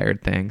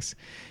inspired things.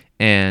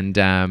 And,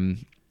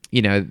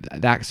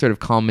 that sort of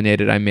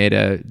culminated. I made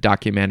a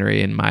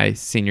documentary in my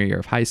senior year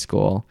of high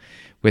school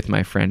with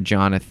my friend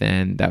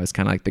Jonathan. That was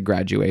kind of like the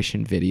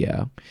graduation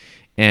video.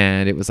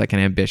 And it was like an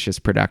ambitious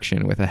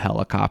production with a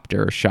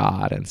helicopter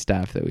shot and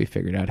stuff that we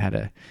figured out how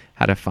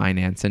to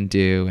finance and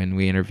do. And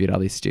we interviewed all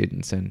these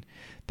students, and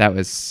that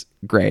was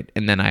great.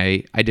 And then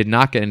I did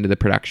not get into the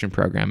production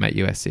program at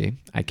USC.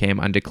 I came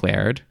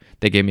undeclared.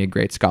 They gave me a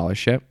great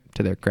scholarship,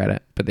 to their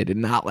credit, but they did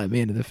not let me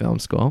into the film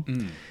school.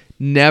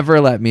 Never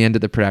let me into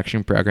the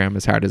production program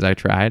as hard as I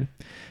tried.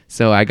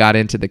 So I got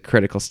into the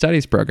critical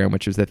studies program,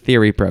 which was the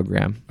theory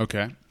program.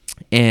 Okay.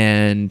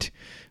 And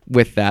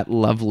with that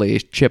lovely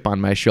chip on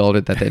my shoulder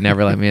that they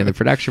never let me in the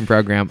production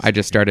program, I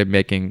just started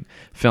making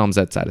films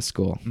outside of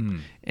school.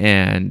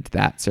 And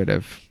that sort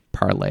of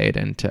parlayed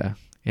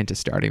into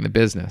starting the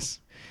business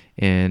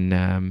in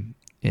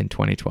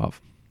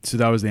 2012. So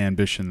that was the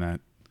ambition, that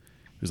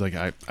it was like,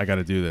 I got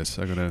to do this.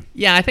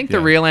 Yeah, I think the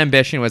real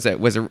ambition was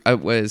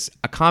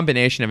a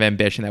combination of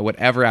ambition that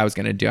whatever I was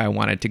going to do, I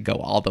wanted to go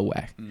all the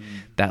way.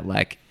 That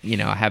like,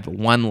 I have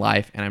one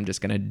life and I'm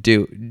just going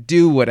to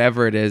do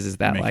whatever it is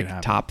that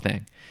like top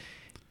thing.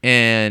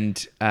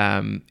 And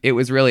it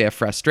was really a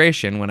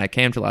frustration when I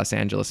came to Los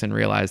Angeles and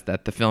realized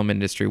that the film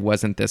industry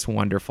wasn't this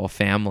wonderful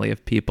family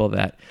of people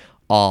that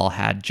all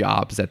had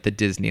jobs at the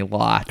Disney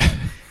lot.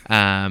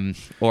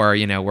 Or,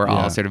 we're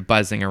all sort of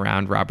buzzing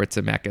around Robert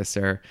Zemeckis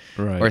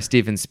or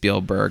Steven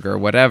Spielberg or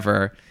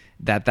whatever,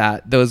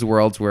 that those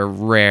worlds were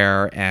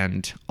rare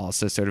and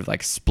also sort of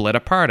like split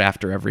apart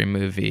after every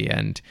movie.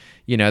 And,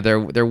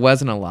 there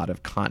wasn't a lot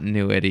of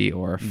continuity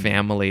or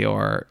family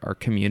or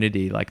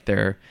community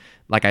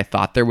like I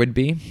thought there would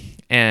be.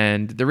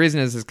 And the reason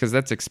is because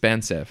that's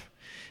expensive.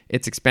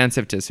 It's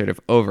expensive to sort of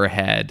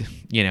overhead,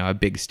 a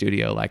big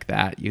studio like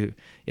that.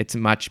 It's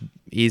much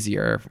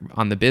easier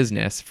on the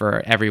business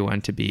for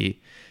everyone to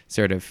be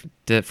sort of,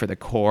 for the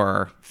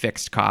core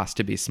fixed cost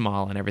to be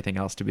small and everything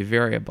else to be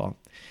variable.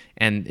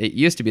 And it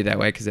used to be that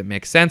way because it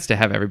makes sense to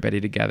have everybody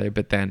together.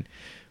 But then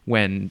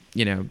when,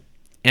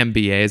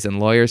 MBAs and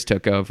lawyers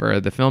took over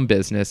the film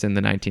business in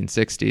the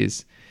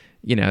 1960s,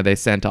 they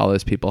sent all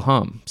those people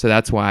home. So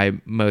that's why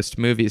most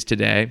movies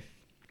today,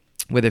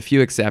 with a few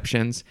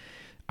exceptions,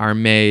 are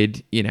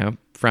made,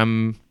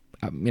 from,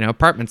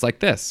 apartments like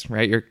this,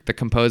 right? The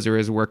composer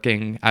is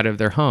working out of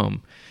their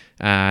home,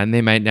 and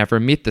they might never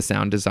meet the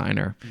sound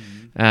designer.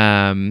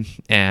 And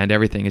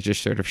everything is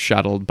just sort of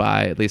shuttled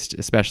by, at least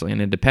especially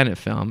in independent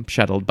film,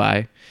 shuttled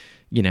by,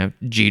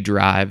 G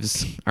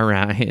drives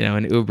around,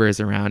 and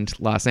Ubers around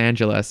Los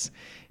Angeles.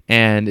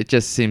 And it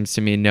just seems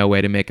to me no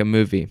way to make a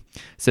movie.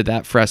 So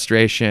that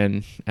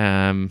frustration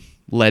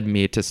led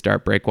me to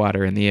start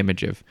Breakwater in the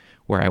image of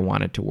where I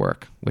wanted to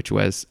work, which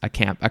was a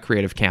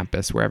creative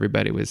campus where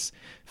everybody was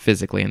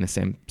physically in the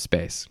same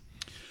space.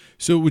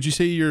 So would you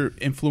say you're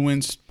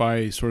influenced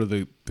by sort of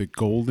the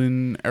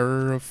golden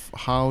era of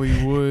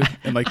Hollywood?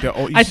 And like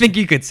I think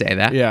you could say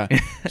that. Yeah.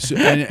 So,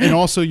 and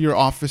also your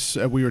office,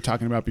 we were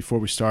talking about before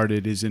we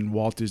started, is in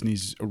Walt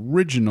Disney's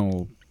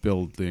original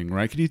building,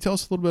 right? Can you tell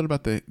us a little bit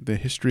about the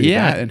history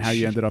of that and how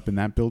you ended up in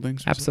that building?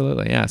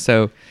 Absolutely, yeah.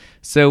 So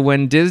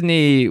when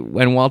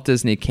Walt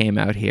Disney came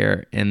out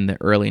here in the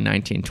early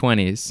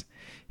 1920s,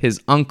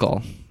 his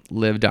uncle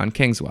lived on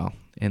Kingswell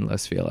in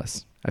Los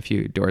Feliz, a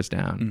few doors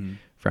down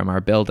from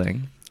our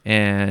building,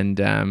 and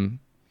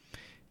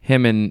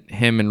him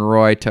and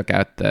Roy took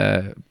out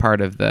the part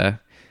of I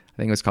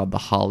think it was called the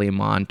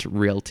Hollymont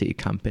Realty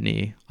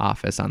Company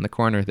office on the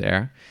corner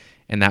there.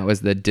 And that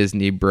was the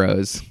Disney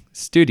Bros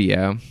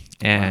studio.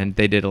 And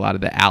they did a lot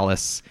of the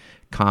Alice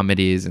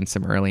comedies and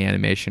some early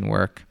animation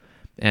work.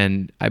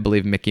 And I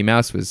believe Mickey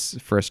Mouse was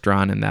first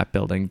drawn in that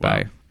building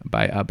by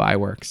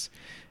Iwerks.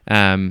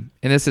 And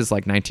this is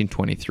like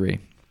 1923.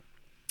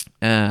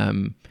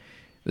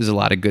 There's a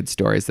lot of good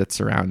stories that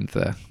surround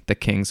the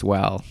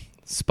Kingswell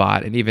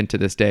spot. And even to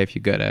this day, if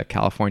you go to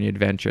California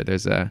Adventure,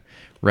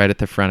 right at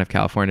the front of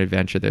California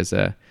Adventure, there's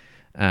a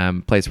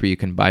place where you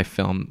can buy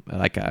film,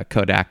 like a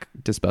Kodak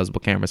disposable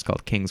cameras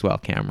called Kingswell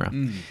Camera.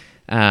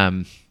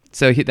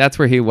 So that's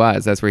where he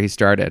was. That's where he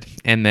started.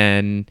 And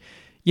then,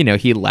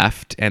 he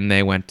left and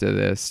they went to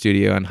the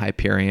studio in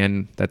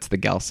Hyperion. That's the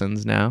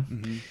Gelsons now.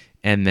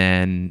 And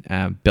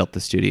then built the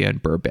studio in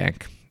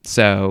Burbank.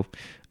 So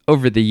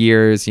over the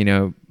years,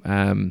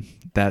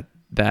 that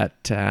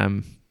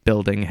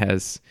building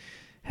has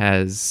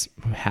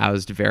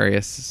housed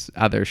various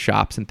other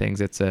shops and things.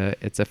 It's a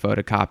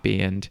photocopy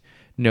and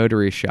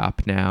notary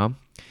shop now.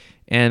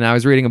 And I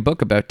was reading a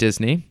book about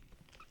Disney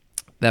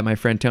that my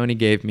friend Tony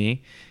gave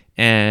me,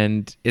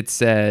 and it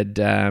said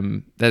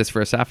that his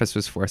first office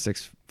was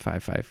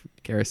 4655.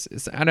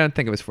 I don't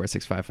think it was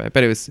 4655,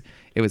 but it was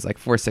like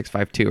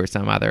 4652 or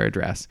some other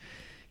address,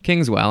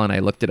 Kingswell. And I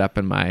looked it up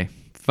on my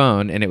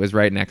phone, and it was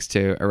right next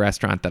to a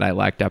restaurant that I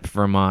liked up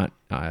Vermont,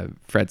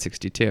 Fred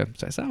 62.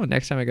 So I said,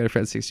 next time I go to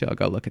Fred 62, I'll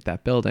go look at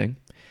that building.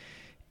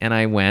 And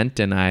I went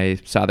and I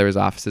saw there was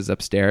offices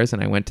upstairs,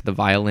 and I went to the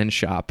violin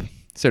shop,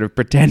 sort of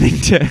pretending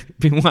to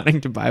be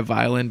wanting to buy a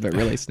violin, but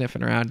really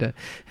sniffing around to,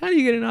 how do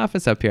you get an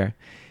office up here?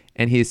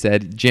 And he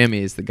said, Jimmy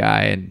is the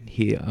guy, and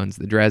he owns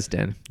the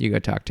Dresden. You go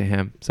talk to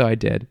him. So I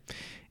did.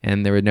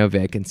 And there were no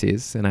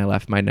vacancies, and I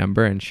left my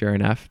number, and sure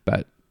enough,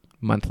 about a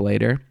month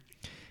later,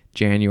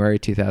 January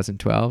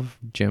 2012,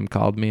 Jim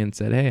called me and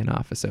said, hey, an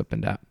office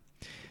opened up.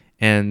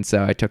 And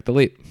so I took the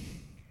leap.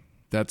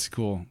 That's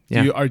cool.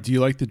 Yeah. Do you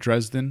like the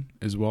Dresden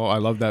as well? I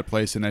love that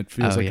place, and it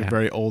feels a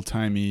very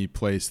old-timey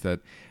place.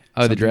 The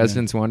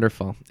Dresden's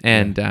wonderful.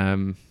 And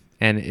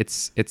and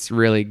it's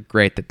really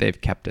great that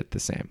they've kept it the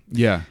same.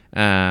 Yeah.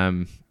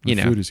 The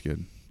food is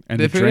good. And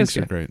the drinks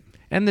are great.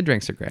 And the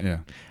drinks are great. Yeah.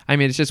 I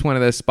mean, it's just one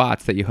of those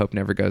spots that you hope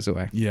never goes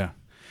away. Yeah.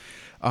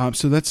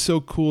 So that's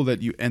so cool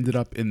that you ended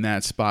up in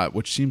that spot,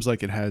 which seems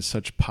like it has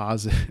such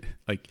positive,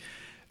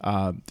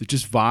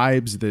 just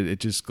vibes that it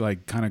just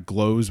like kind of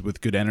glows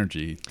with good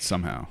energy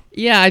somehow.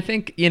 Yeah, I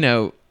think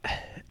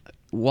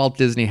Walt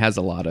Disney has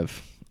a lot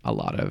of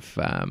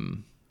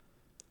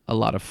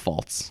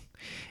faults,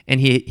 and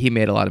he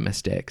made a lot of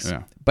mistakes.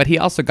 Yeah. But he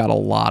also got a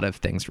lot of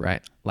things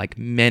right. Like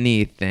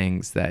many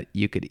things that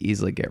you could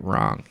easily get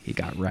wrong, he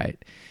got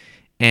right.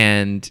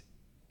 And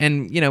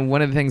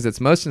one of the things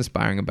that's most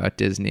inspiring about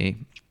Disney,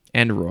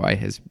 and Roy,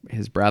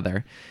 his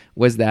brother,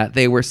 was that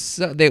they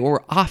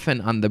were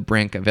often on the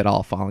brink of it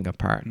all falling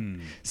apart.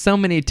 So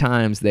many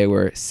times they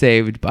were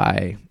saved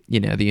by,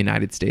 the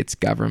United States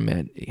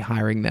government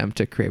hiring them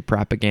to create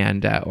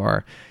propaganda,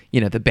 or,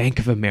 the Bank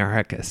of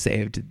America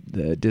saved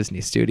the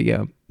Disney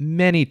studio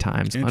many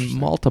times on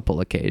multiple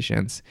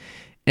occasions.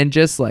 And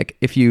just like,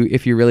 if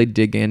you really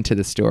dig into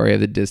the story of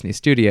the Disney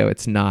studio,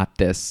 it's not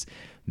this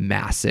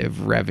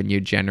massive revenue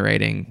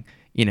generating,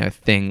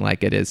 thing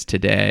like it is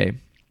today.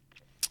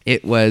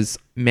 It was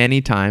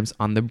many times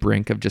on the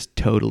brink of just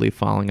totally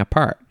falling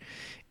apart.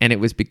 And it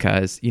was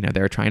because,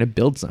 they were trying to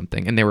build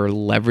something, and they were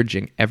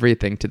leveraging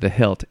everything to the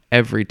hilt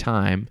every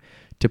time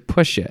to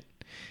push it.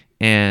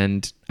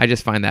 And I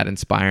just find that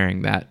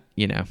inspiring that,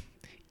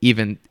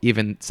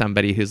 even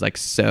somebody who's like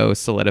so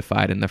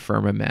solidified in the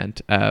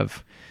firmament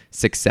of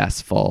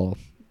successful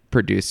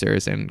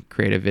producers and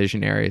creative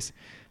visionaries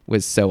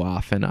was so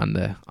often on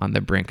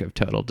the brink of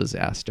total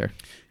disaster.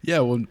 Yeah,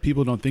 well,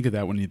 people don't think of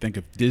that when you think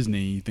of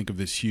Disney. You think of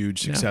this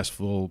huge,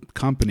 successful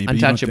company, but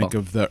you don't think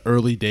of the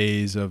early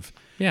days of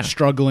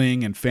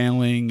struggling and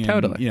failing. And,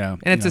 totally. And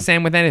it's the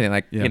same with anything.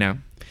 Like,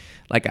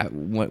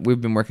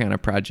 we've been working on a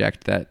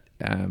project that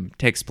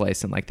takes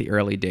place in like the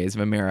early days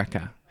of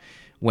America,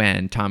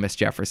 when Thomas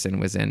Jefferson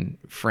was in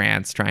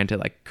France trying to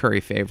like curry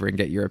favor and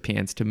get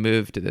Europeans to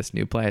move to this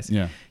new place.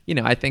 Yeah.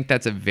 I think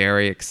that's a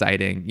very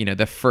exciting,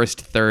 the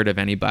first third of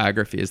any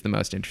biography is the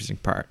most interesting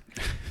part.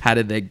 How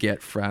did they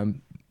get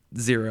from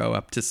zero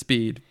up to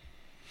speed?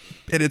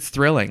 And it's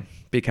thrilling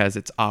because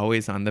it's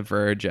always on the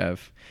verge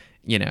of,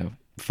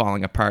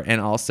 falling apart.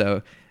 And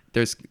also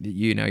there's,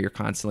 you're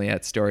constantly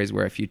at stories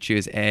where if you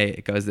choose A,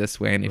 it goes this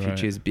way. And if you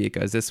choose B, it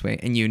goes this way.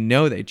 And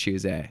they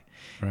choose A.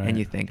 Right. And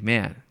you think,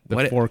 man,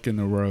 the fork in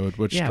the road,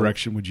 which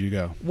direction would you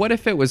go? What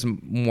if it was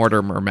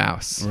Mortimer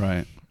Mouse?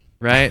 Right.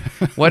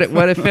 What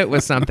if it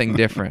was something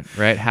different,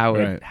 right?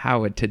 How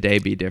would today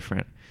be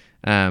different?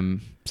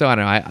 So I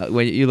don't know.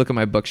 When you look at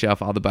my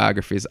bookshelf, all the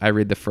biographies, I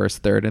read the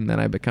first third and then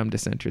I become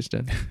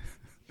disinterested.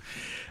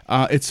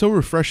 It's so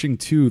refreshing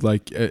too.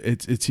 Like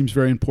it seems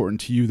very important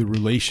to you, the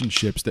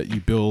relationships that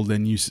you build,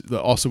 and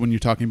also when you're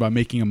talking about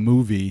making a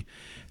movie,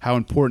 how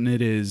important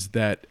it is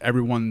that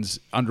everyone's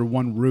under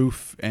one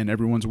roof and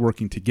everyone's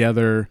working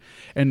together.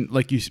 And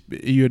like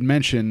you had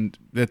mentioned,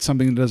 that's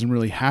something that doesn't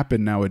really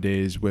happen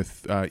nowadays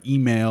with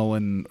email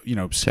and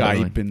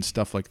Skype and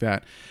stuff like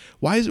that.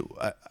 Why is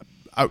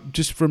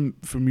just from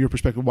your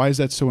perspective, why is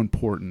that so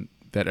important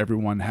that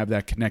everyone have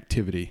that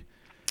connectivity?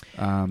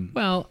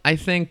 Well, I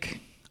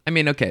think.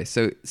 Okay,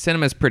 so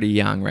cinema is pretty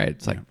young, right?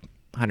 It's like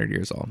 100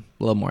 years old,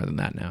 a little more than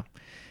that now.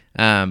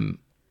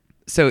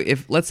 So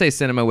if, let's say,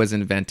 cinema was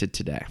invented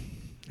today,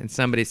 and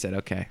somebody said,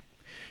 okay,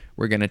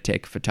 we're going to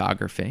take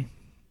photography,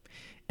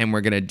 and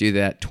we're going to do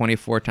that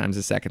 24 times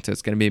a second, so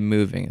it's going to be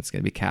moving, it's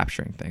going to be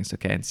capturing things,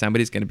 okay? And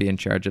somebody's going to be in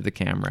charge of the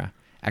camera.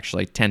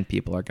 Actually, 10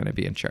 people are going to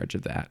be in charge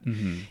of that.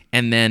 Mm-hmm.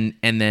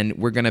 And then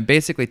we're going to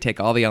basically take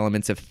all the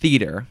elements of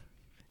theater,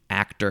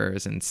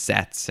 actors and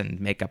sets and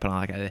makeup and all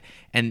that kind of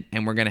thing,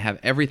 and we're going to have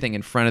everything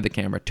in front of the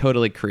camera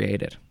totally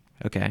created.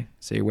 Okay,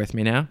 so you're with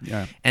me now?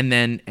 Yeah. And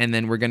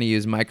then we're going to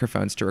use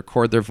microphones to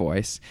record their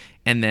voice,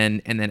 and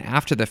then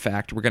after the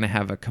fact, we're going to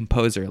have a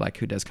composer like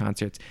who does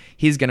concerts.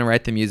 He's going to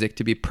write the music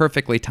to be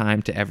perfectly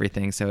timed to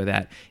everything, so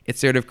that it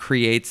sort of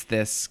creates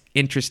this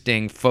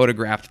interesting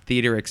photographed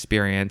theater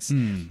experience.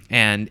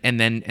 And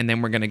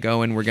then we're going to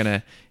go and we're going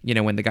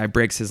to, when the guy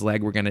breaks his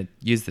leg, we're going to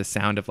use the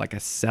sound of like a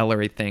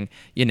celery thing,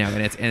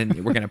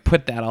 and we're going to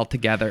put that all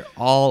together,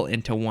 all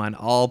into one,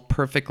 all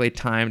perfectly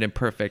timed and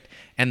perfect.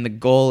 And the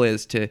goal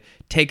is to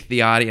take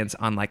the audience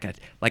on like a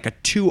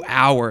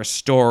 2-hour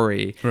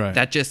story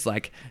that just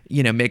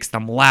makes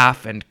them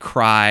laugh and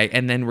cry,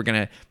 and then we're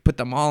gonna put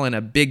them all in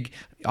a big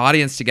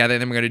audience together,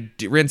 and then we're gonna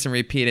rinse and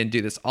repeat and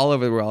do this all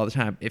over the world all the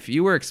time. If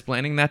you were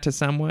explaining that to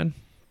someone,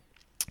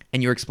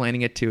 and you were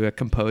explaining it to a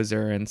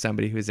composer and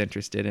somebody who's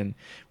interested in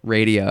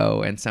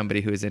radio and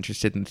somebody who is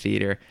interested in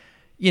theater,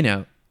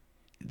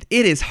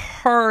 it is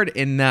hard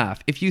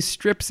enough. If you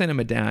strip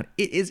cinema down,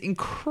 it is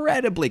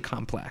incredibly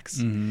complex.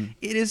 Mm-hmm.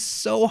 It is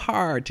so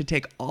hard to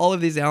take all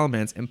of these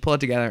elements and pull it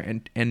together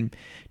and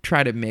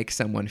try to make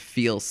someone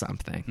feel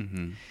something.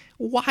 Mm-hmm.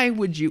 Why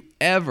would you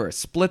ever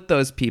split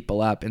those people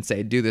up and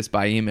say, do this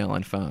by email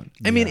and phone?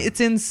 I mean, it's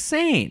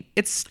insane.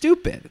 It's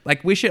stupid.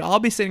 Like, we should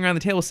all be sitting around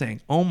the table saying,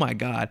 oh my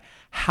God,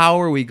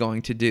 how are we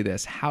going to do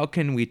this? How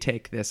can we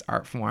take this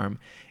art form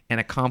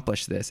and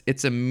accomplish this?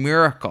 It's a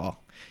miracle,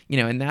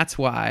 and that's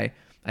why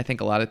I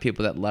think a lot of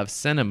people that love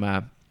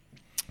cinema,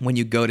 when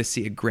you go to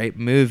see a great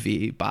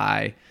movie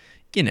by,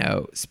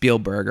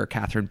 Spielberg or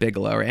Catherine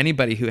Bigelow or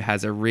anybody who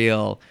has a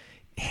real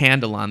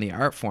handle on the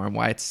art form,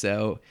 why it's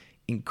so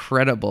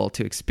incredible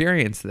to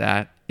experience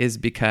that is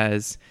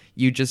because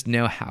you just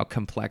know how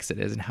complex it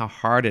is and how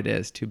hard it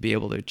is to be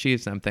able to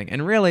achieve something.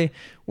 And really,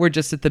 we're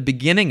just at the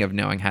beginning of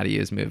knowing how to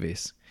use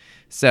movies.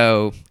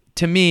 So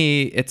to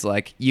me, it's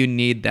like you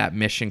need that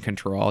mission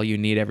control. You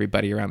need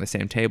everybody around the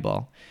same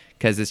table.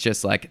 Because it's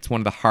just like, it's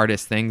one of the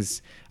hardest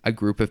things a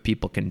group of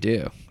people can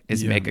do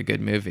is make a good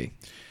movie.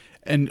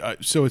 And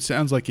so it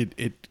sounds like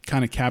it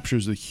kind of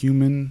captures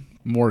the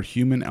more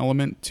human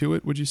element to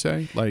it. Would you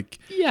say? Like,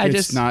 yeah,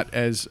 it's not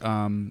as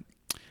kind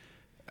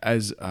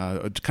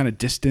of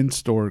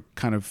distanced or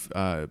kind of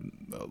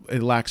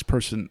it lacks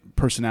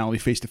personality,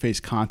 face-to-face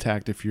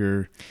contact if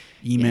you're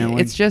emailing.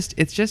 It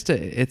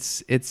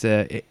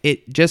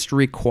just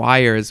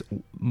requires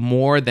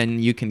more than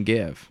you can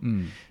give.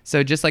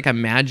 So just like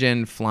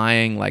imagine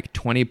flying like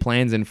 20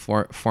 planes in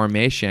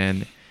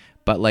formation,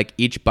 but like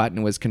each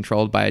button was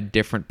controlled by a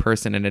different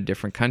person in a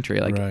different country.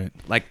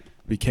 Like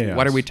be chaos.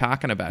 What are we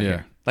talking about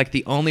here? Like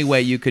the only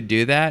way you could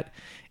do that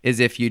is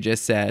if you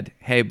just said,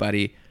 "Hey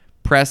buddy,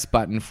 press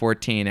button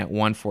 14 at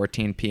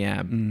 1:14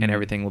 p.m. and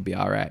everything will be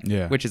all right."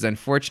 Yeah. Which is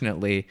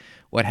unfortunately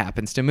what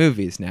happens to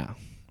movies now,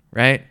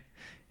 right?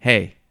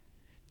 Hey,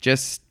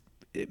 just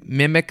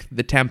mimic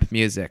the temp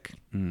music.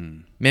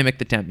 Mimic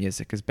the temp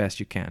music as best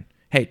you can.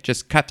 Hey,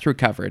 just cut through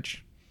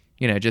coverage.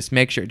 Just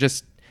make sure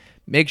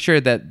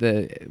that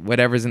the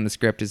whatever's in the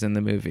script is in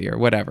the movie or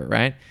whatever,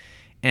 right?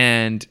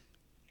 And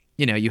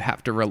you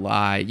have to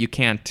rely. You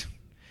can't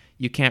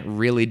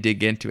really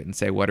dig into it and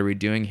say, what are we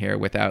doing here,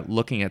 without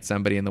looking at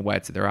somebody in the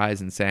whites of their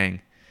eyes and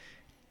saying,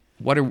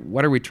 what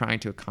are we trying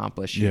to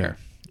accomplish here?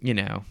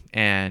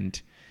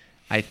 And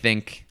I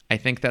think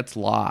that's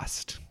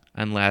lost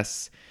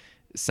unless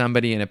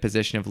somebody in a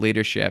position of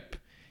leadership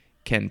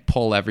can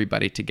pull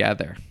everybody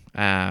together.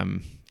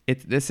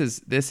 This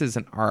is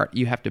an art.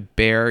 You have to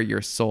bare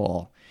your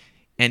soul.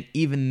 And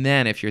even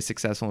then, if you're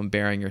successful in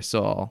baring your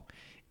soul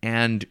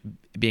and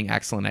being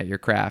excellent at your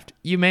craft,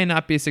 you may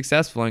not be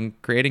successful in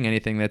creating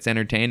anything that's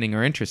entertaining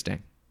or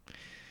interesting.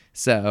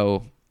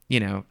 So,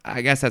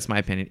 I guess that's my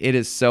opinion. It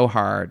is so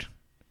hard.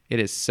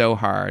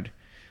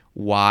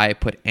 Why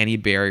put any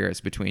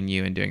barriers between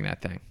you and doing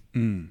that thing?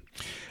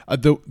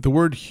 The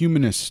word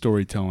humanist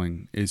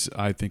storytelling is,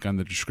 I think, on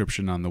the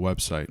description on the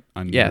website,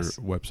 your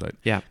website.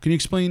 Yeah. Can you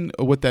explain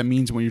what that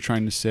means and what you're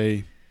trying to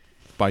say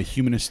by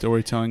humanist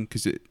storytelling?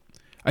 Because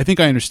I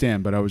think I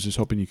understand, but I was just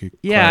hoping you could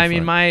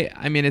clarify.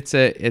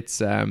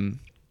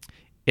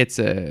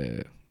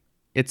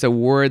 It's a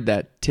word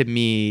that to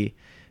me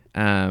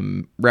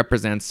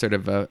represents sort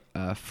of a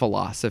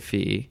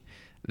philosophy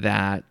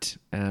that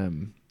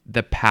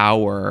the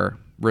power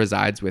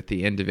resides with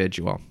the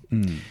individual.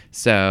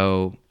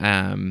 So,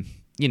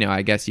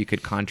 I guess you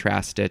could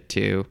contrast it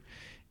to,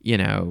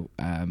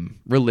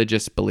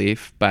 religious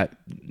belief, but,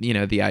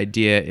 the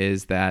idea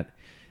is that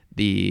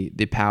the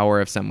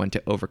power of someone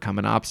to overcome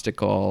an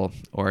obstacle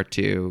or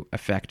to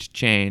affect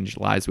change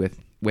lies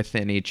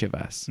within each of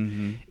us.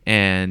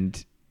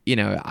 And,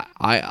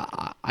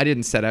 I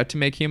didn't set out to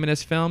make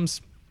humanist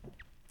films,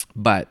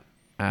 but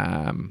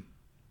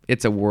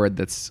it's a word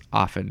that's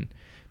often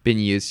been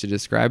used to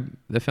describe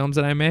the films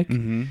that I make.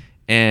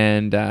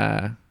 And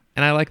I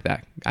like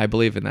that. I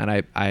believe in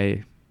that.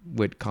 I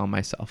would call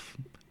myself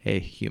a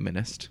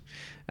humanist.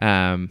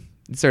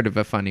 It's sort of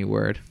a funny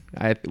word.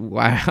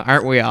 Why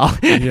aren't we all?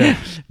 Yeah.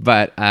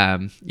 But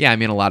a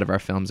lot of our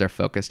films are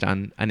focused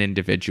on an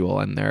individual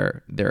and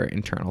their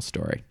internal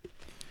story.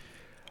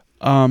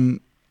 One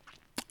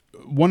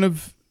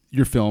of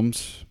your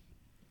films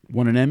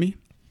won an Emmy.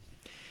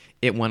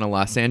 It won a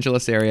Los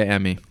Angeles area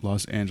Emmy.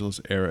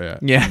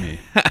 Emmy.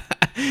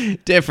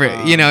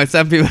 Different.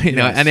 Some people,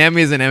 an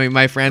Emmy is an Emmy.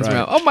 My friends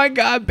were, "Oh my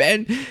God,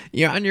 Ben,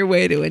 you're on your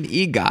way to an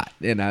EGOT."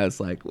 And I was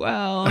like,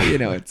 well,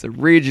 it's a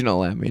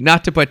regional Emmy.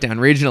 Not to put down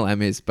regional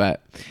Emmys,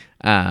 but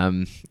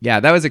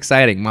that was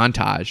exciting.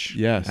 Montage.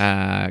 Yes.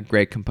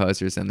 Great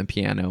composers, and the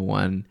piano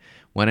won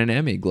an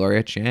Emmy.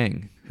 Gloria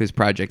Chang, whose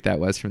project that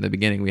was from the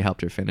beginning. We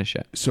helped her finish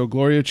it. So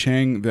Gloria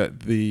Chang,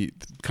 the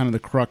kind of the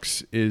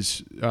crux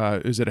is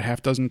that a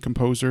half dozen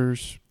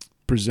composers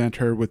present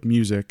her with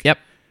music. Yep.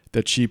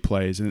 That she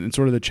plays, and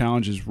sort of the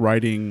challenge is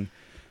writing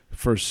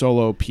for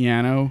solo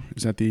piano.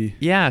 Is that the...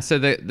 Yeah, so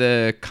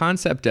the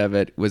concept of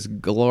it was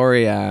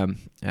Gloria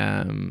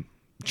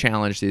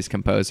challenged these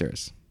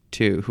composers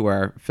who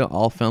are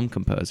all film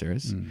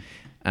composers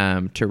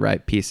to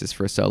write pieces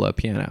for solo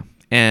piano.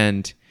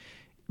 And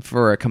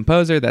for a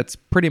composer, that's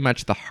pretty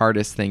much the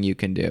hardest thing you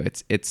can do.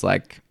 It's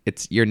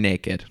you're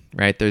naked,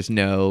 right? There's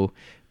no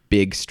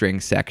big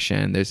string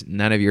section. There's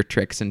none of your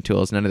tricks and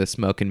tools, none of the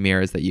smoke and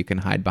mirrors that you can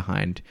hide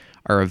behind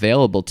are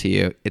available to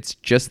you. It's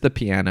just the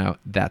piano.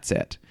 That's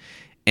it.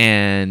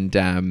 And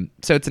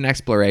so it's an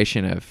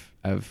exploration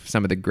of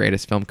some of the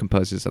greatest film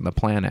composers on the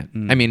planet.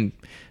 I mean,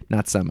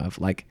 not some of,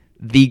 like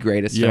the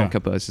greatest film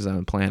composers on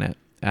the planet.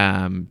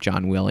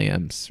 John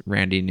Williams,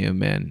 Randy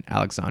Newman,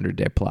 Alexandre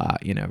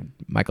Desplat,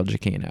 Michael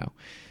Giacchino,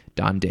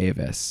 Don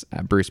Davis,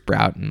 Bruce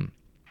Broughton,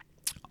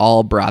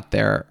 all brought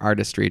their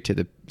artistry to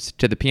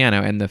the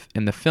piano. And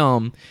the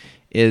film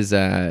is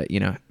a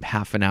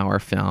half an hour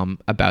film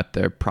about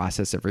the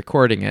process of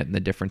recording it and the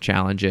different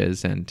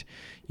challenges and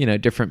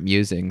different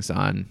musings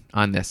on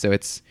this. So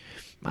it's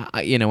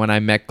when I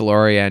met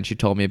Gloria and she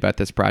told me about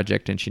this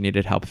project and she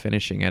needed help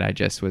finishing it,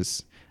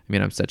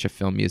 I'm such a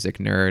film music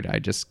nerd. I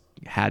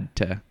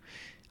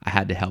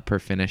had to help her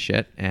finish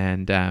it,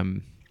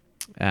 and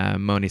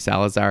Moni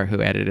Salazar,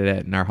 who edited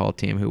it, and our whole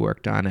team who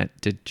worked on it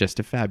did just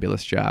a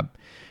fabulous job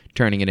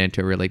turning it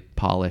into a really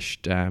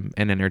polished and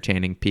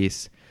entertaining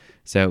piece.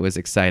 So it was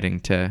exciting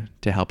to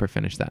help her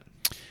finish that.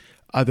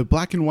 The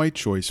black and white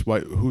choice,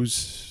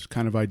 whose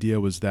kind of idea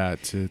was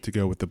that to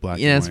go with the black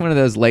and white? Yeah, it's one of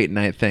those late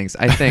night things.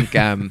 I think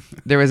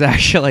there was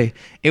actually,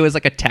 it was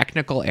like a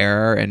technical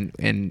error in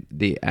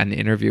an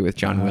interview with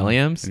John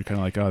Williams. And you're kind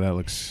of like, oh, that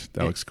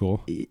looks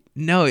cool.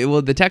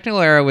 No, the technical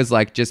error was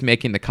like just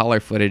making the color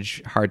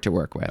footage hard to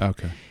work with.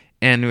 Okay.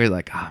 And we were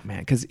like, oh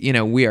man, because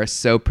we are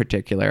so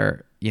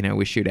particular.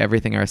 We shoot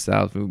everything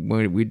ourselves.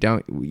 We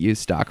don't use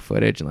stock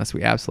footage unless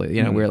we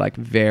absolutely, we're like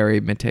very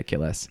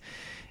meticulous.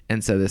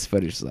 And so this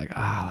footage is like,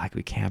 like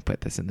we can't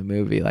put this in the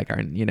movie. Like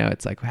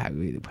it's like how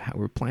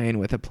we're playing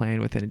with it,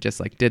 and it just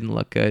like didn't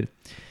look good.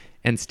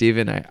 And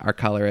Steven, our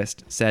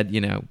colorist, said,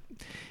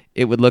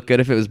 it would look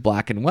good if it was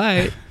black and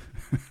white.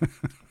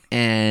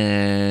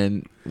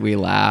 And we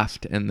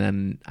laughed. And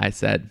then I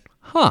said,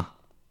 well,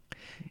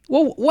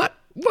 what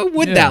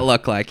would that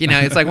look like?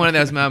 It's like one of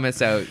those moments.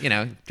 So,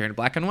 turn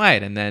black and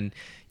white. And then,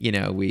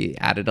 we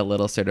added a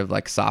little sort of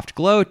like soft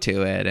glow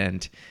to it.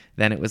 And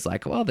then it was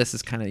like, well, this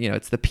is kind of,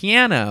 it's the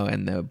piano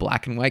and the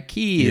black and white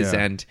keys.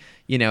 And,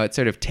 it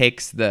sort of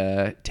takes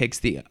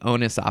the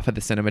onus off of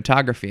the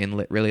cinematography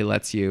and really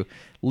lets you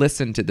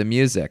listen to the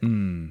music.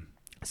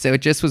 So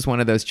it just was one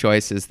of those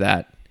choices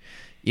that,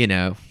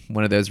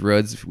 one of those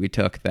roads we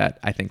took that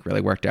I think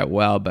really worked out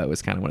well, but it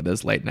was kind of one of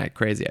those late night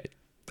crazy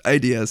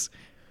ideas.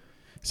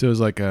 So it was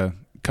like a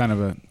kind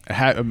of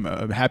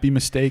a happy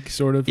mistake,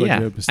 sort of. Yeah,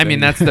 like I mean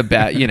that's the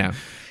best.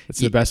 It's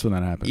the best when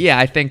that happens. Yeah,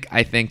 I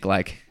think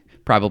like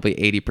probably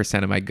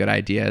 80% of my good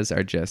ideas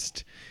are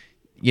just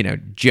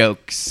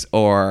jokes,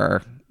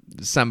 or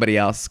somebody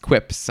else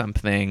quips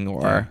something,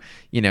 or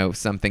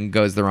something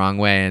goes the wrong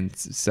way and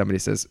somebody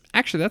says,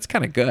 actually that's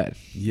kind of good.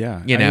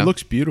 Yeah, it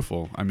looks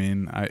beautiful. I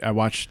mean, I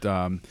watched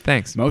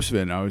thanks most of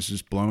it and I was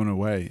just blown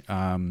away.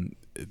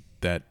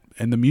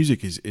 And the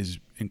music is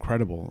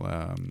incredible.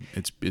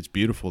 It's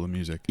beautiful, the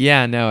music.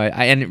 Yeah, no,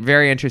 and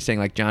very interesting.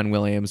 Like John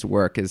Williams'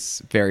 work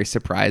is very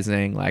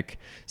surprising, like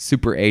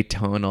super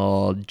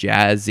atonal,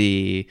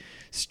 jazzy,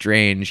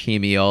 strange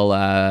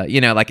hemiola.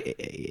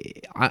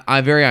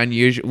 I very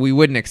unusual. We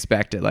wouldn't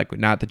expect it. Like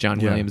not the John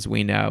Williams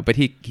we know, but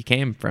he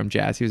came from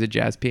jazz. He was a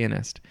jazz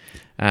pianist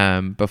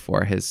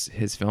before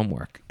his film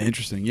work.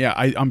 Interesting. Yeah,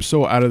 I'm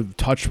so out of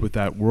touch with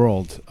that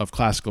world of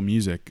classical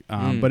music,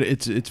 but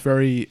it's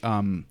very.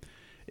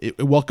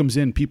 It welcomes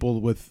in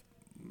people with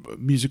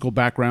musical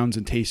backgrounds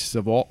and tastes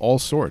of all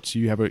sorts.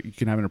 You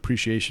can have an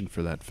appreciation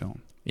for that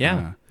film.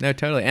 Yeah, no,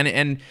 totally.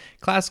 And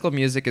classical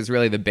music is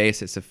really the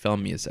basis of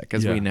film music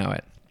as we know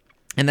it,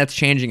 and that's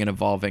changing and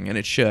evolving, and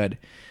it should.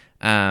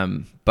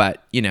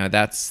 But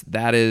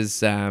that is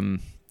some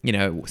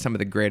of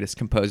the greatest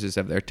composers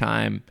of their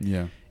time.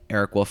 Yeah,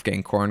 Eric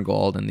Wolfgang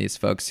Korngold and these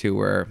folks who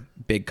were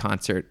big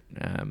concert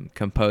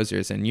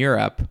composers in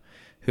Europe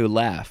who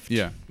left.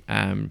 Yeah,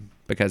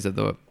 because of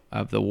the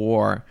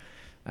war,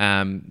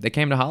 they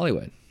came to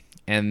Hollywood,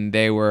 and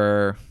they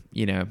were,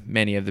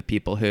 many of the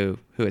people who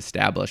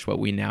established what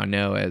we now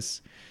know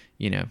as,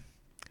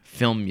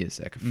 film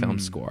music, film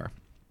score.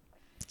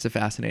 It's a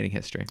fascinating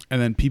history.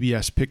 And then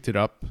PBS picked it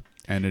up,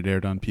 and it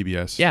aired on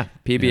PBS. Yeah,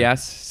 PBS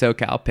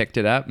SoCal picked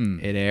it up.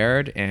 It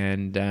aired,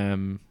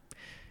 and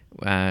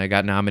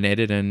got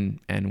nominated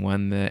and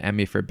won the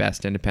Emmy for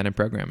Best Independent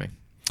Programming.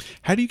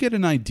 How do you get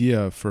an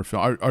idea for a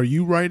film? Are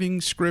you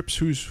writing scripts?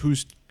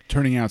 Who's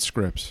turning out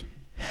scripts?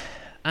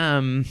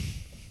 I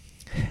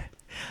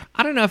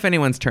don't know if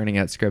anyone's turning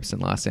out scripts in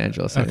Los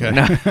Angeles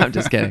anymore. Okay. No, I'm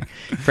just kidding.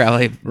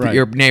 Probably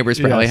your neighbors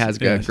probably has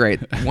a great,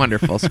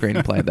 wonderful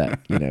screenplay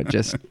that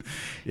just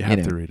you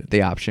have to read it.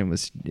 The option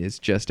is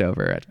just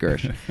over at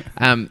Gersh.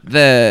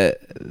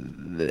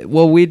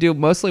 We do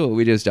mostly what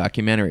we do is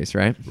documentaries,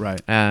 right?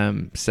 Right.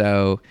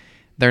 So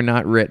they're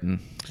not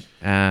written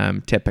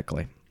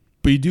typically.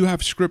 But you do have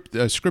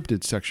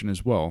scripted section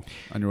as well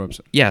on your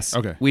website. Yes.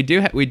 Okay. We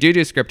do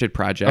scripted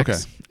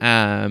projects.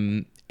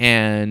 Okay.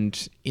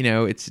 And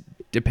it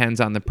depends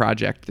on the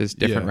project. There's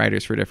different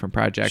writers for different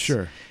projects.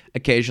 Sure.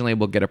 Occasionally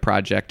we'll get a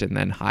project and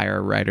then hire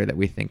a writer that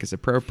we think is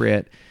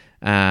appropriate,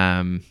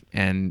 and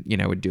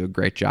would do a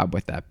great job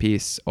with that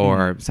piece.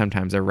 Or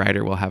sometimes a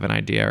writer will have an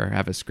idea or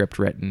have a script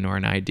written or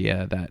an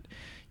idea that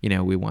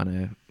we want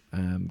to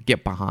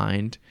get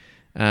behind.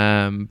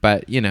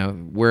 But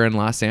we're in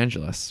Los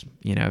Angeles.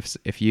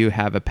 If you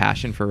have a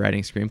passion for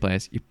writing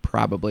screenplays, you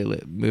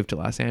probably move to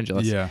Los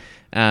Angeles. Yeah.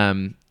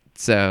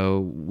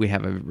 So we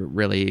have a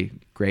really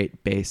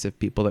great base of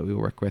people that we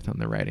work with on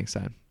the writing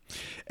side.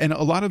 And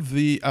a lot of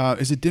the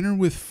is it Dinner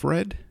with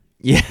Fred?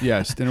 Yeah.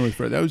 Yes, Dinner with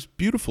Fred. That was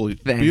beautifully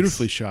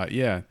shot.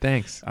 Yeah.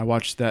 Thanks. I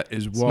watched that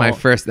as well.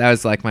 That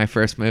was like my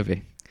first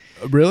movie.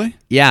 Really?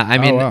 Yeah. I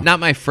mean, not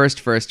my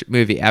first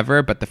movie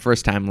ever, but the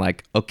first time,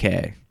 like,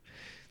 okay,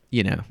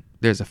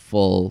 there's a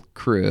full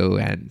crew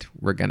and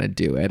we're going to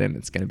do it and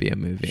it's going to be a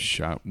movie.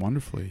 Shot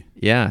wonderfully.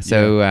 Yeah.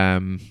 So,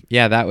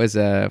 that was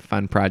a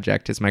fun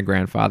project. It's my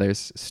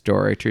grandfather's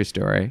story, true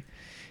story.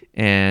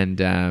 And,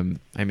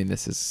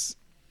 this is,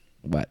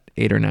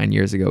 8 or 9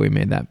 years ago we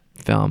made that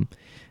film.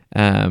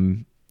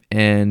 We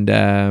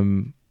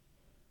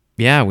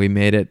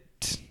made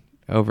it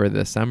over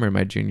the summer of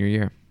my junior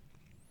year.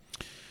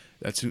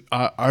 That's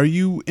are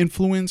you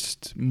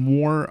influenced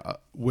more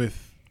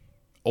with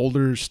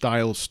older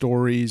style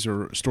stories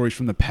or stories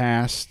from the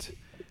past?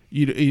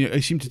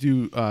 You seem to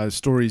do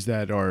stories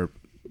that are,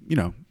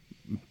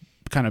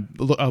 kind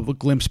of a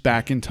glimpse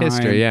back in time.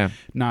 History, yeah.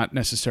 Not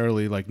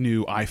necessarily like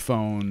new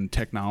iPhone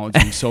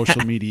technology,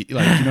 social media,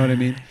 like, you know what I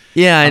mean?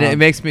 Yeah, and it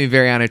makes me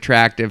very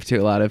unattractive to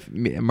a lot of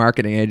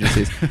marketing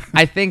agencies.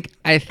 I think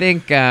it's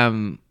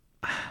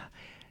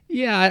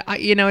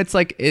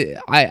like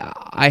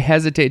I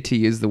hesitate to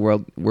use the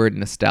word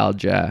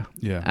nostalgia.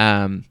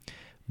 Yeah.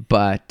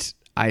 But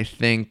I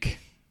think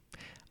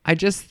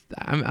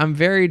I'm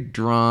very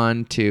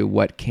drawn to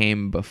what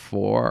came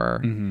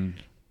before. Mm-hmm.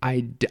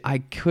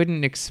 I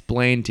couldn't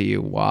explain to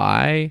you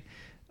why.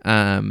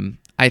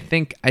 I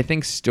think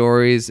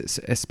stories,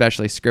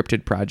 especially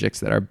scripted projects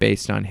that are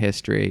based on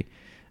history,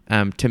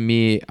 to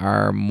me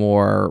are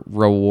more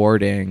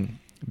rewarding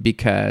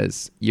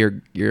because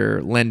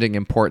you're lending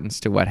importance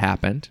to what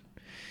happened,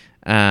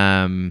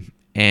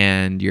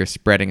 and you're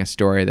spreading a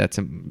story that's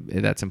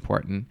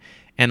important.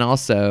 And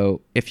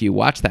also, if you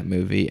watch that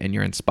movie and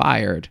you're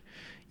inspired,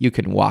 you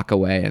can walk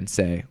away and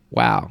say,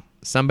 "Wow,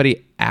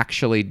 somebody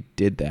actually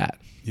did that."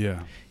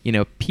 Yeah.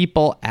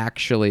 People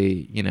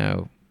actually,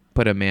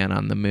 put a man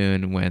on the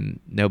moon when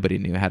nobody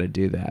knew how to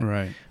do that,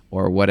 right?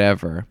 Or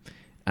whatever.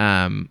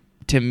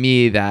 To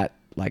me, that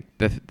like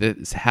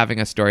this having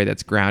a story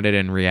that's grounded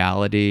in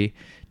reality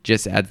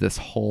just adds this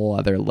whole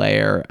other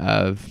layer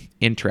of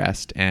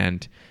interest.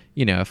 And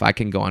if I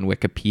can go on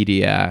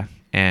Wikipedia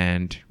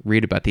and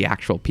read about the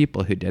actual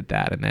people who did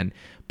that, and then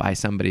buy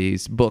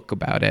somebody's book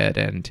about it,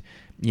 and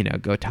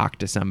go talk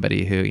to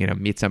somebody who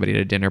meet somebody at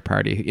a dinner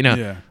party,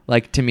 Yeah.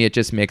 Like, to me it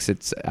just makes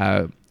it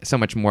so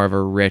much more of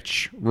a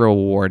rich,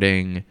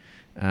 rewarding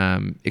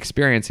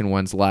experience in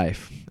one's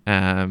life,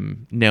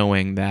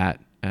 knowing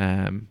that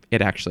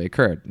it actually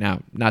occurred.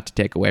 Now, not to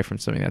take away from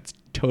something that's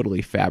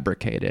totally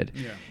fabricated,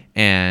 yeah.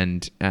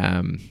 and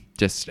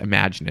just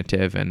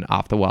imaginative and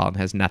off the wall and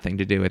has nothing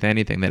to do with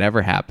anything that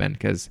ever happened,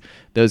 because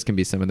those can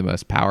be some of the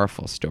most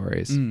powerful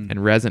stories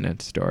and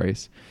resonant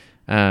stories.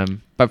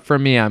 But for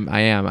me, I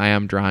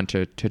am drawn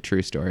to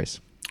true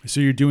stories. So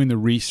you're doing the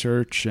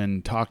research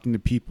and talking to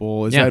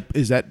people.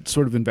 Is that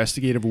sort of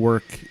investigative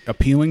work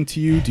appealing to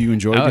you? Do you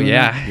enjoy doing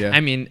that? Yeah.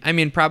 I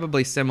mean,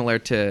 probably similar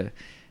to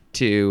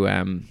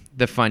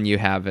the fun you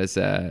have as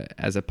a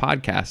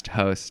podcast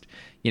host.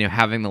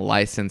 Having the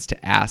license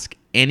to ask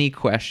any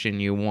question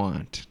you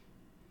want.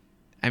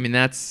 I mean,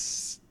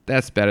 that's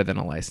better than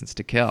a license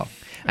to kill.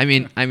 I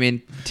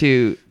mean,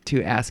 to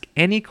ask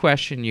any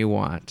question you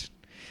want.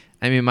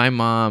 I mean, my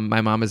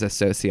mom is a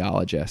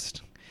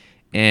sociologist,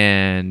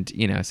 and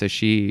so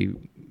she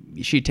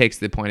takes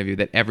the point of view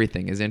that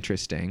everything is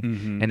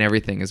interesting and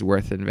everything is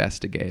worth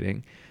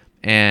investigating.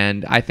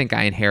 And I think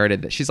I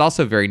inherited that. She's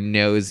also very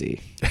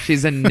nosy.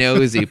 She's a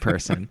nosy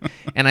person,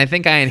 and I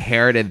think I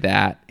inherited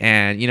that.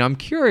 And I'm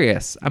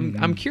curious.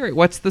 I'm curious.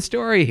 What's the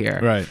story here?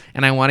 Right.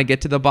 And I want to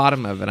get to the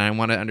bottom of it. I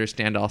want to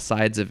understand all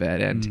sides of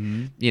it.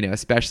 And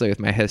especially with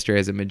my history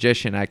as a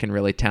magician, I can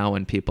really tell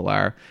when people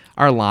are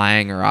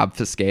lying or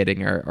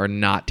obfuscating or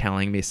not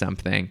telling me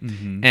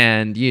something.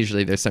 And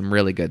usually there's some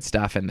really good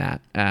stuff in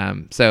that.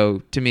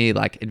 So to me,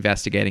 like,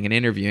 investigating and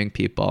interviewing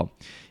people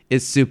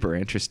is super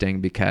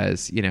interesting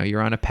because,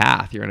 you're on a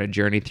path, you're on a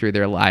journey through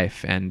their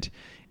life, and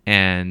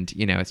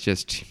it's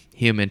just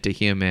human to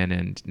human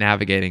and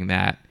navigating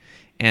that.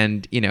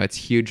 And, it's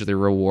hugely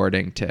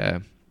rewarding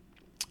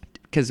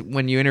because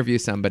when you interview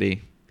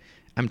somebody,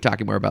 I'm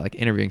talking more about like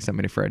interviewing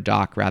somebody for a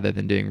doc rather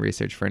than doing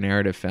research for a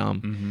narrative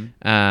film.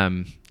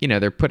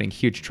 They're putting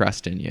huge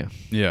trust in you.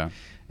 Yeah.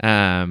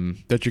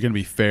 That you're going to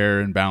be fair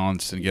and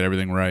balanced and get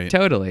everything right.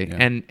 Totally.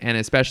 Yeah. And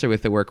especially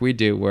with the work we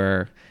do,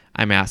 where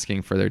I'm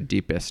asking for their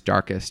deepest,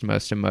 darkest,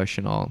 most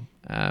emotional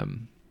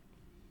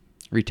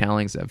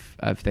retellings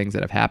of things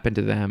that have happened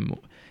to them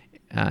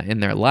in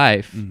their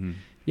life.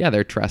 Yeah,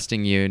 they're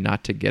trusting you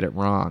not to get it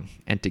wrong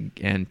and to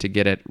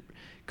get it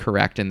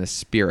correct in the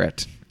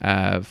spirit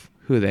of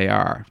who they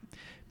are.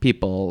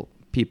 People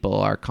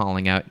are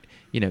calling out,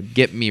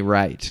 get me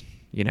right.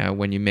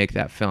 When you make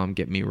that film,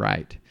 get me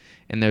right.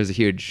 And there's a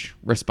huge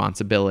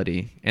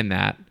responsibility in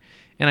that.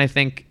 And I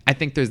think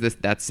there's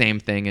that same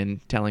thing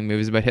in telling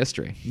movies about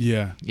history.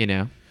 Yeah.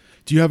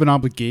 Do you have an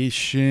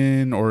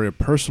obligation or a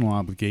personal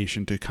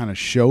obligation to kind of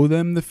show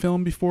them the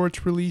film before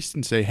it's released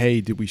and say,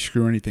 hey, did we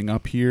screw anything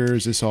up here?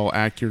 Is this all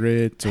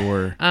accurate?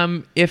 Or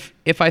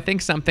if I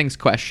think something's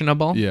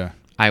questionable, yeah,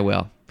 I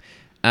will.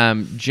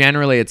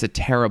 Generally, it's a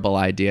terrible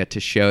idea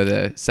to show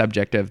the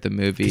subject of the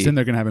movie. Because then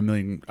they're going to have a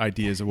million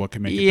ideas of what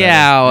can make it better.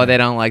 Yeah, they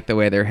don't like the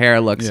way their hair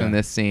looks in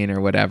this scene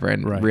or whatever,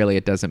 and right. really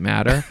it doesn't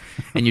matter.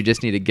 And you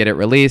just need to get it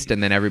released,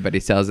 and then everybody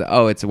says,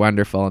 oh, it's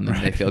wonderful, and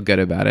then they feel good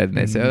about it, and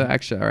they say, oh,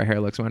 actually, our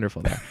hair looks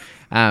wonderful there.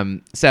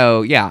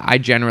 So, yeah, I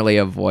generally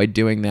avoid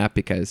doing that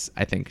because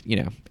I think,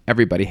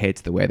 everybody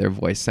hates the way their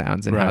voice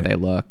sounds and how Right. they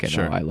look, and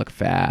Sure. I look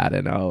fat,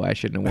 and I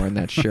shouldn't have worn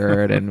that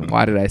shirt, and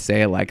why did I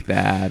say it like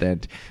that,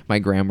 and my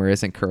grammar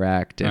isn't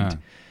correct, and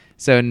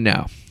so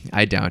no,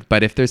 I don't.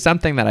 But if there's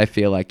something that I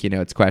feel like,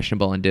 it's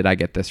questionable and did I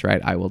get this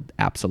right, I will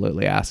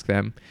absolutely ask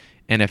them.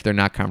 And if they're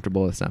not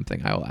comfortable with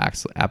something, I will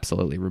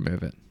absolutely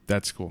remove it.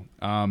 That's cool.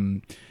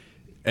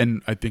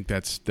 And I think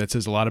that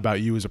says a lot about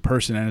you as a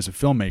person and as a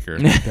filmmaker.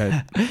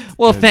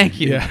 Well, thank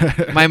you.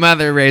 Yeah. My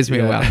mother raised me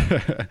well.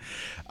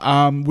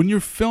 When you're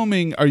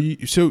filming,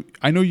 so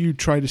I know you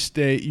try to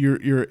stay,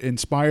 you're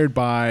inspired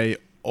by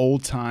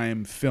old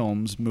time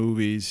films,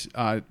 movies,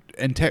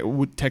 and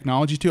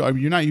technology too. I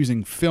mean, you're not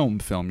using film.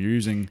 You're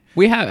using.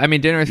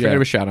 Dinner with Freddy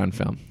was shot on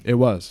film. It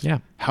was. Yeah.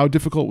 How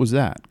difficult was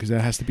that? Because that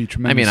has to be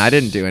tremendous. I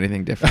didn't do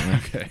anything differently.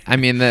 Okay.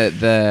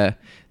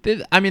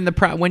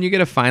 When you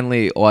get a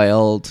finely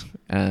oiled,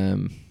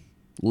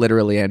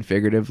 literally and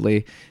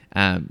figuratively,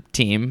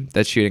 team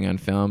that's shooting on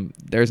film,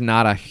 there's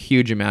not a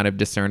huge amount of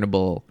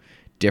discernible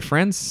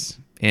difference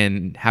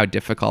in how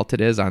difficult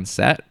it is on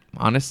set,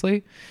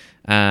 honestly.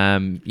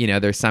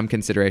 There's some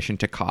consideration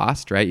to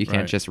cost, right? You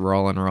can't just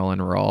roll and roll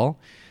and roll.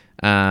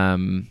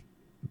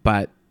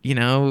 But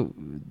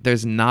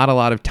there's not a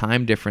lot of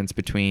time difference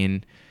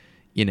between,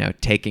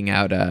 taking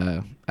out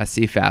a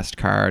CFast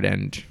card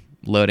and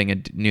loading a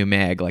new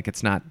mag. Like,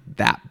 it's not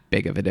that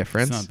big of a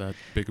difference. It's not that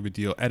big of a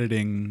deal.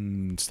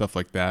 Editing, stuff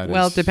like that.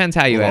 Well, it depends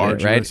how you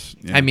edit it, right?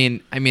 Yeah. I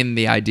mean,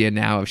 the idea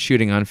now of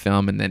shooting on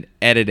film and then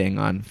editing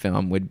on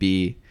film would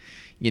be,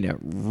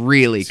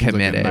 really seems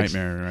committed. like a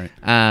nightmare,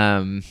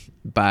 right?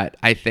 But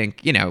I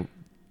think,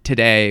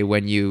 today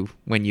when you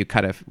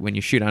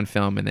shoot on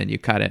film and then you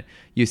cut it,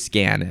 you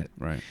scan it,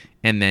 right?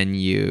 And then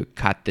you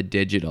cut the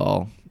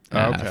digital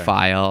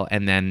file,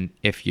 and then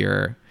if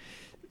you're,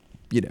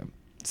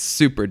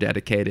 super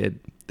dedicated,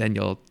 then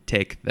you'll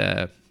take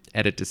the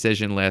edit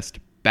decision list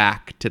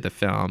back to the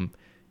film,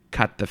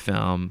 cut the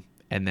film,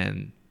 and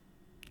then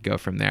go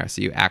from there.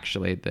 So you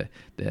actually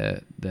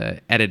the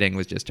editing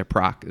was just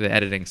the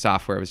editing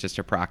software was just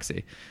a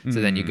proxy.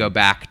 So then you go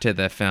back to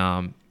the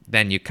film,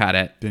 then you cut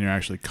it. Then you're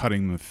actually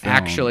cutting the film.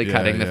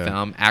 Cutting the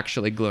film,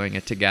 actually gluing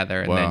it together,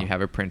 and then you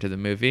have a print of the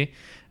movie.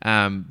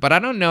 But I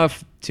don't know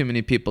if too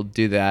many people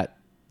do that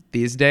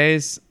these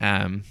days.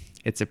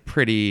 It's a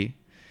pretty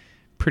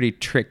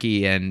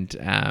tricky and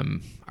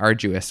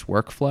arduous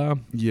workflow.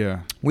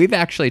 Yeah. We've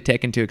actually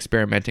taken to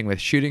experimenting with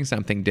shooting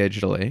something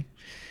digitally,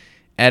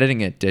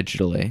 editing it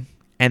digitally,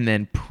 and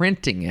then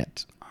printing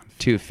it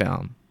to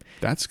film.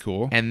 That's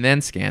cool. And then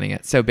scanning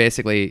it. So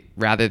basically,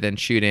 rather than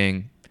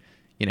shooting,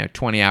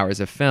 20 hours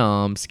of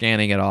film,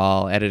 scanning it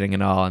all, editing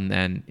it all, and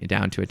then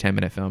down to a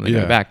 10-minute film and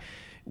go back,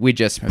 we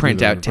just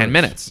print out 10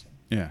 minutes.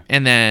 Yeah.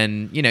 And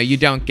then, you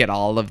don't get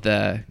all of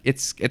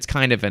it's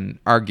kind of an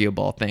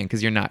arguable thing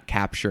because you're not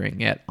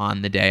capturing it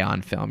on the day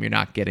on film. You're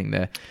not getting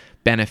the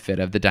benefit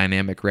of the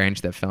dynamic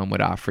range that film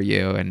would offer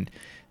you. And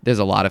there's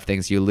a lot of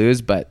things you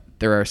lose, but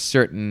there are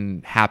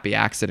certain happy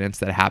accidents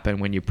that happen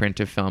when you print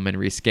a film and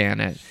rescan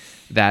it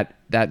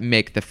that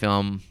make the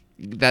film,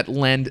 that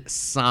lend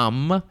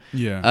some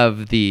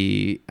of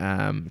the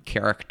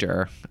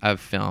character of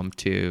film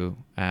to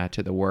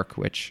the work,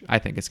 which I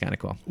think is kind of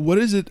cool. What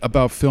is it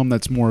about film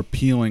that's more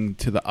appealing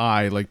to the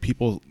eye? Like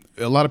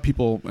a lot of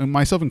people, and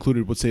myself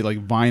included, would say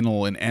like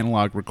vinyl and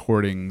analog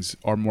recordings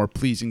are more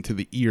pleasing to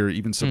the ear,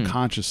 even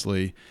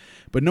subconsciously.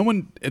 But no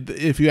one,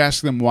 if you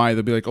ask them why,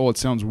 they'll be like, "Oh, it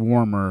sounds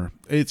warmer."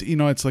 It's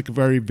it's like a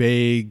very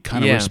vague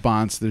kind of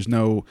response. There's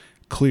no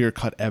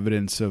clear-cut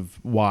evidence of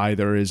why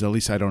there is. At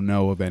least I don't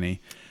know of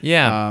any.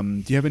 Yeah.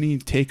 Do you have any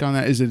take on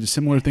that? Is it a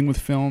similar thing with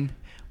film?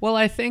 Well,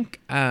 I think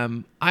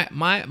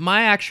my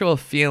actual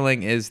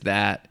feeling is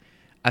that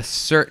a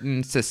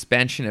certain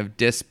suspension of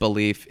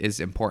disbelief is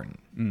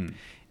important.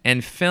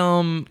 And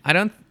film,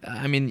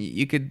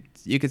 you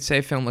could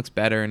say film looks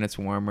better and it's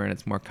warmer and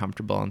it's more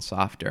comfortable and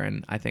softer,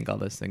 and I think all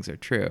those things are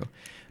true.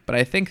 But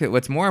I think that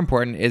what's more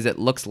important is it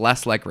looks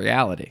less like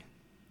reality,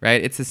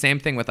 right? It's the same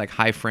thing with like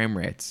high frame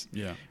rates,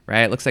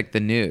 right? It looks like the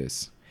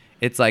news.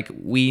 It's like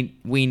we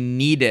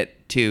need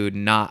it to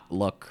not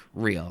look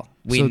real.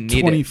 So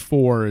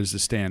 24 is the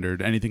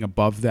standard. Anything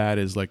above that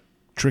is like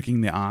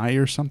tricking the eye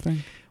or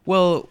something?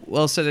 Well.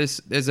 So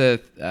there's a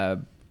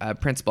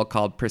principle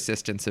called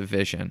persistence of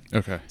vision.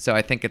 Okay. So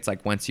I think it's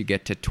like once you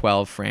get to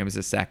 12 frames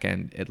a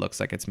second, it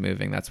looks like it's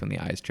moving. That's when the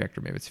eye is tricked,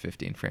 or maybe it's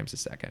 15 frames a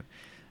second.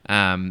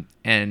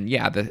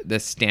 The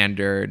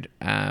standard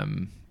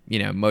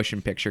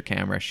motion picture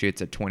camera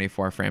shoots at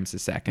 24 frames a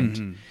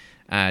second.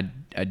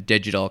 A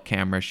digital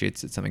camera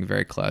shoots at something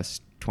very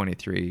close,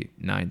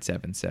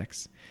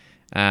 23,976.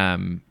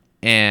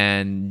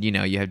 And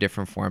you have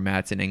different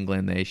formats. In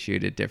England, they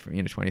shoot at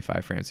different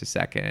 25 frames a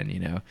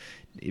second.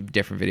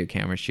 Different video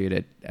cameras shoot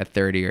at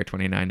 30 or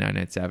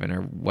 29,997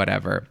 or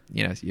whatever. So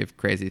you have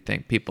crazy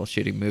people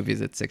shooting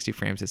movies at 60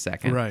 frames a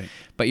second. Right.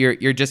 But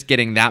you're just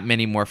getting that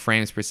many more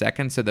frames per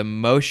second, so the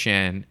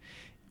motion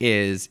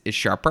is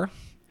sharper.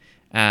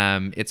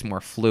 It's more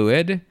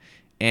fluid.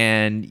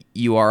 And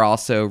you are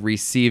also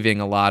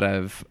receiving a lot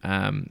of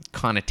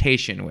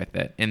connotation with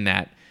it, in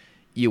that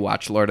you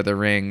watch Lord of the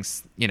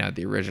Rings,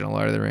 the original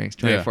Lord of the Rings,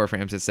 24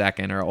 frames a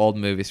second, or old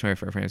movies,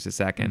 24 frames a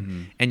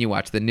second, and you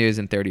watch the news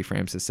in 30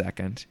 frames a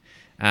second.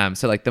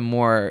 So like the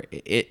more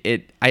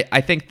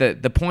I think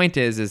the point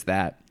is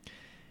that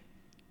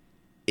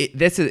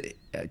this is,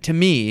 to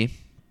me,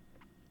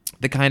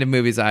 the kind of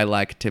movies I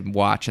like to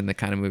watch and the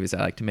kind of movies I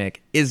like to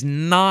make is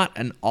not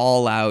an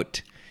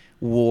all-out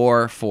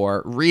war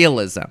for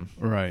realism.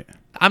 Right.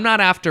 I'm not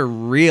after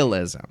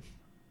realism.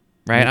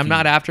 Right? I'm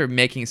not after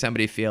making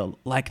somebody feel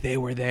like they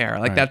were there.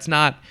 Like that's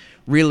not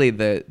really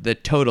the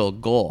total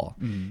goal.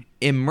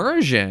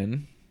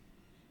 Immersion,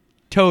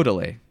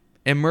 totally.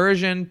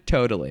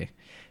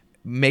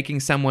 Making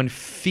someone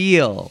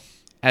feel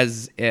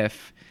as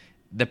if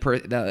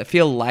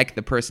feel like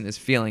the person is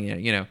feeling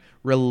it,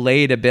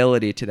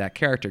 relatability to that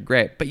character,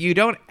 great. But you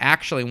don't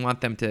actually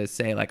want them to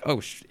say like,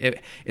 oh,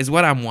 is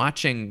what I'm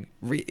watching,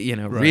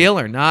 real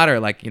or not? Or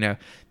like,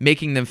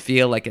 making them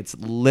feel like it's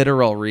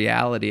literal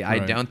reality. I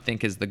don't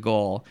think is the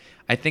goal.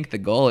 I think the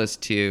goal is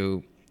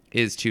to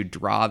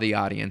draw the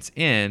audience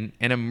in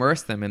and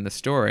immerse them in the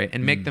story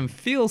and make them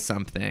feel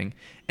something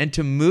and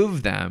to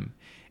move them.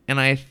 And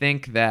I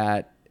think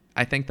that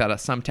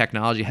some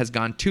technology has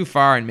gone too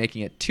far in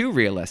making it too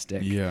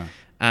realistic,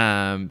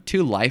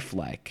 too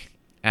lifelike.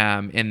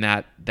 In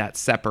that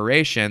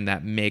separation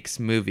that makes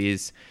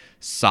movies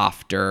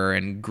softer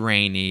and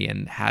grainy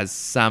and has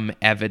some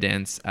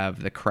evidence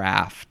of the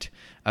craft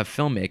of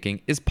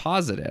filmmaking is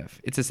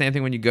positive. It's the same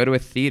thing when you go to a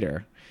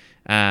theater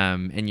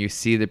and you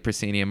see the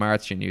proscenium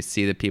arch and you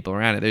see the people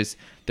around it.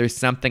 There's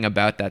something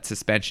about that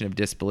suspension of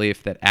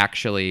disbelief that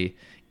actually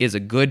is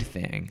a good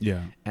thing.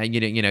 Yeah. And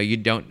you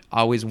don't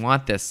always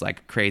want this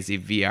like crazy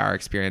VR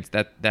experience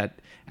that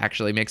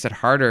actually makes it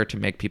harder to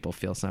make people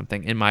feel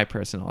something, in my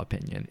personal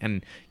opinion.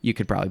 And you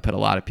could probably put a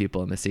lot of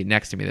people in the seat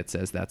next to me that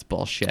says that's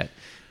bullshit.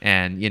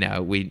 And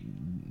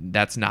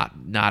that's not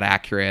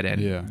accurate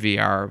and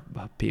VR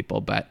people,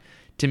 but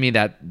to me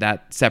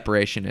that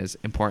separation is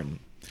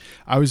important.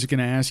 I was going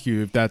to ask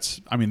you if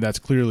that's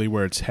clearly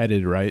where it's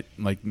headed, right?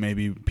 Like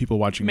maybe people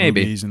watching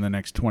movies in the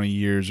next 20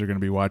 years are going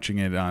to be watching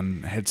it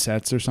on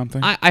headsets or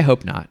something? I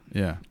hope not.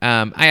 Yeah.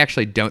 I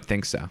actually don't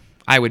think so.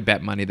 I would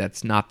bet money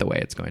that's not the way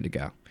it's going to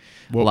go.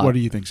 What do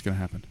you think is going to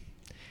happen?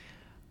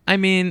 I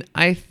mean,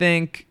 I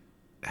think...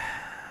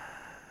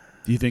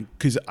 Do you think...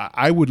 Because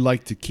I would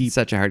like to keep...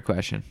 Such a hard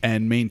question.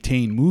 And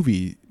maintain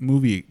the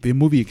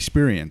movie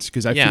experience,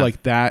 because I feel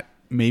like that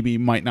maybe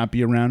might not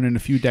be around in a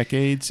few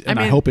decades, and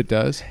I hope it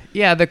does.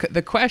 Yeah,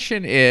 the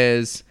question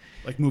is...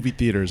 Like movie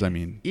theaters, I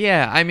mean.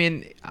 Yeah, I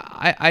mean,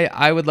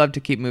 I would love to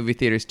keep movie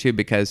theaters too,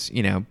 because,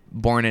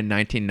 born in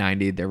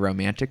 1990, they're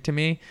romantic to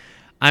me.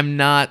 I'm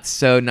not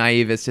so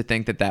naive as to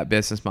think that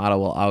business model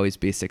will always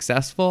be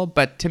successful.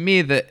 But to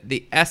me,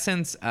 the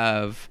essence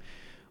of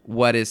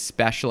what is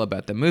special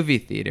about the movie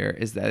theater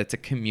is that it's a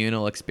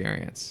communal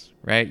experience,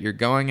 right? You're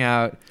going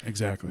out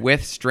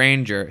with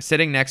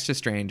sitting next to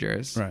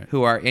strangers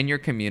who are in your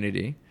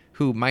community,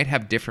 who might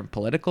have different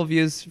political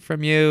views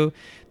from you.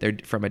 They're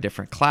from a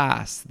different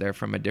class. They're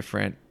from a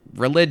different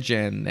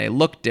religion. They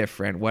look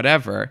different,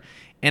 whatever.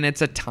 And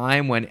it's a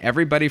time when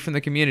everybody from the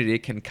community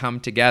can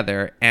come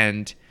together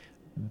and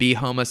be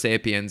Homo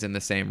sapiens in the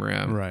same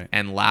room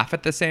and laugh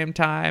at the same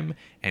time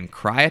and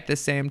cry at the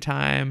same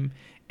time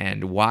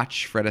and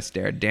watch Fred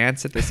Astaire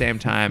dance at the same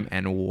time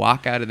and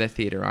walk out of the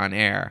theater on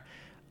air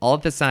all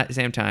at the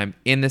same time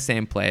in the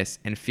same place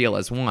and feel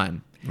as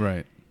one.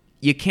 Right.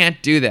 You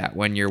can't do that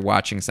when you're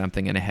watching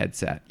something in a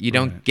headset. You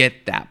don't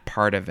get that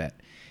part of it.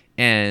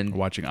 And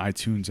watching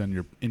iTunes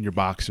in your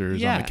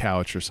boxers on the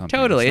couch or something.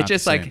 Totally. It's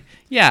just like,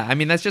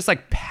 that's just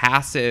like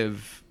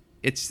passive.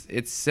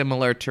 It's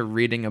similar to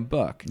reading a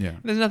book. Yeah.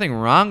 There's nothing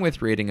wrong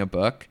with reading a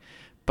book,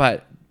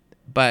 but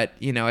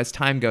as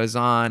time goes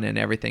on and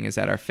everything is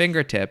at our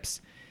fingertips,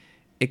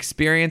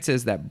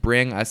 experiences that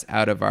bring us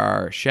out of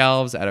our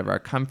shelves, out of our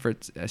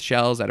comfort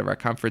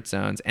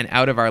zones, and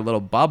out of our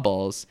little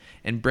bubbles,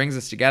 and brings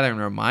us together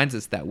and reminds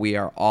us that we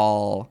are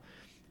all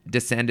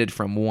descended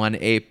from one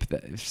ape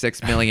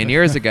 6 million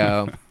years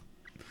ago.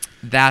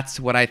 That's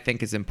what I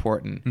think is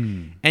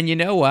important. And you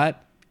know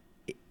what?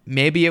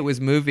 Maybe it was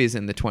movies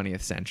in the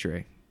 20th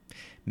century.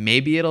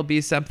 Maybe it'll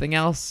be something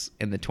else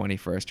in the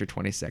 21st or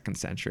 22nd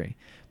century.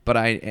 But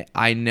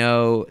I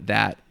know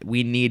that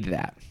we need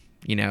that.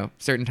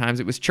 Certain times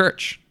it was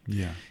church.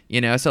 Yeah.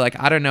 So like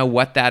I don't know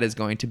what that is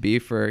going to be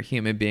for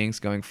human beings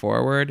going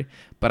forward,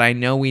 but I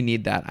know we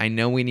need that. I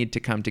know we need to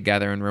come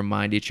together and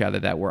remind each other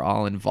that we're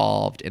all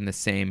involved in the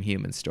same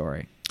human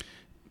story.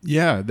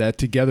 Yeah, that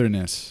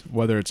togetherness,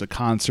 whether it's a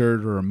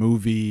concert or a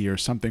movie or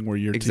something where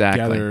you're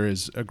together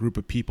as a group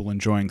of people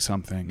enjoying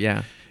something.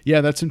 Yeah,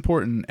 that's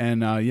important.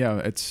 And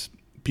it's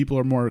people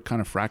are more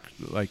kind of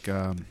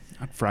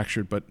not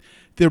fractured, but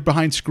they're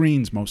behind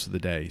screens most of the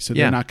day, so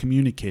they're not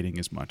communicating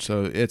as much.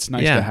 So it's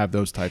nice to have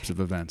those types of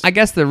events. I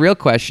guess the real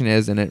question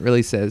is, and it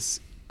really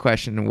says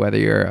question whether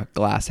you're a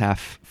glass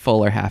half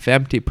full or half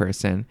empty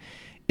person,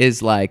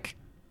 is like,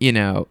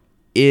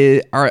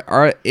 is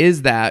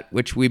that,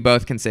 which we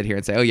both can sit here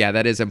and say, oh yeah,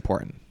 that is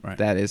important. Right.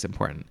 That is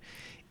important.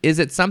 is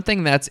it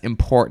something that's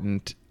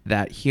important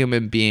that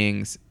human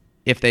beings,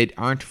 if they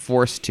aren't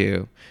forced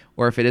to,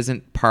 or if it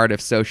isn't part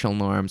of social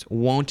norms,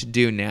 won't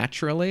do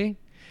naturally?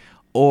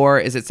 Or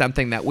is it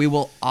something that we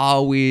will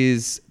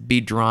always be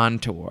drawn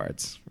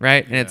towards,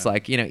 right? And it's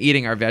like,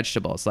 eating our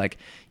vegetables. Like,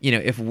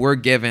 if we're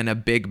given a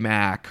Big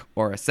Mac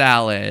or a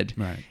salad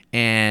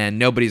and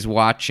nobody's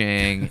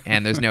watching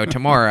and there's no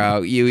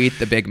tomorrow, you eat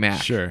the Big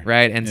Mac,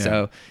 right? And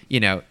so,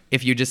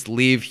 if you just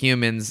leave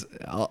humans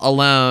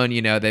alone,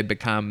 they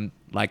become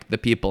like the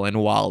people in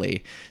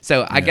WALL-E.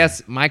 So I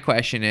guess my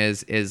question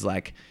is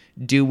like,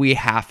 do we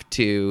have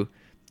to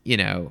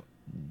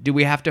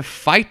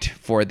fight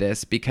for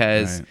this?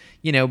 Because,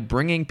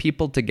 bringing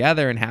people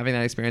together and having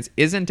that experience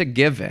isn't a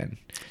given.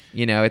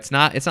 It's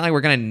not like we're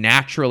going to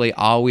naturally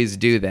always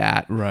do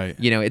that. Right.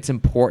 It's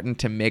important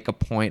to make a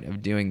point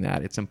of doing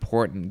that. It's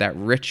important. That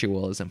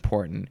ritual is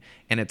important,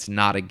 and it's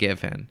not a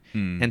given.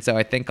 And so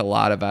I think a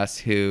lot of us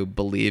who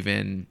believe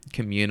in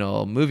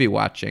communal movie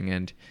watching,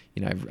 and,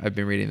 I've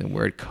been reading the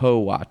word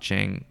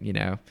co-watching,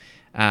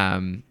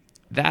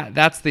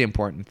 that's the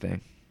important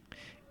thing.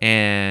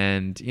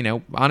 And,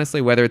 honestly,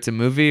 whether it's a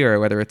movie or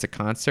whether it's a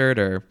concert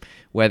or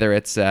whether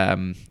it's, a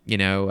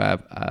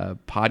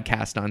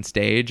podcast on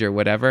stage or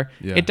whatever,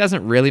 it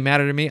doesn't really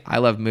matter to me. I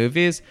love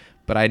movies,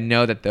 but I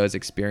know that those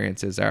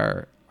experiences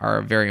are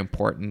very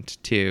important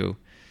to,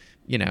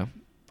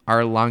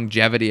 our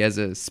longevity as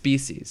a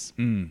species.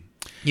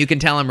 You can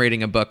tell I'm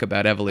reading a book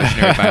about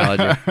evolutionary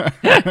biology.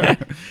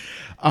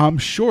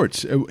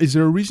 Shorts. Is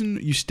there a reason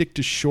you stick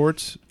to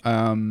shorts?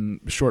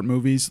 Short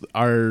movies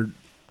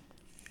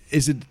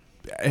Is it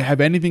have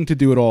anything to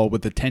do at all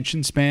with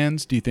attention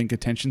spans? Do you think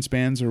attention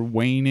spans are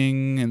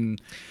waning and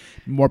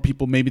more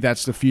people, maybe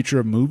that's the future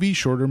of movies,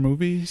 shorter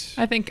movies?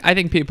 I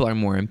think people are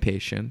more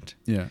impatient.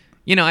 Yeah.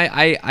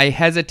 I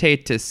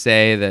hesitate to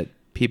say that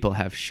people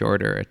have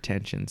shorter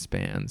attention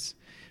spans,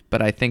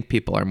 but I think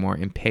people are more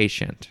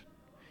impatient.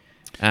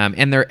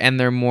 And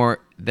they're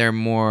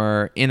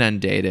more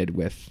inundated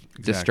with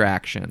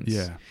distractions.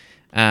 Yeah.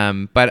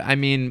 But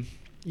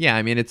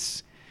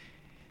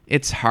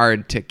it's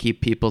hard to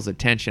keep people's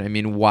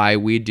attention. Why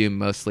we do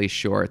mostly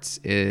shorts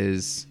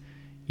is,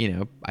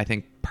 I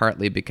think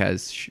partly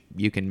because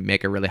you can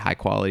make a really high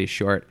quality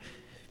short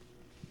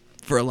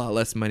for a lot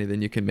less money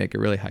than you can make a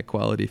really high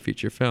quality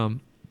feature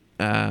film.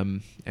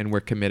 And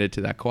we're committed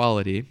to that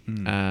quality.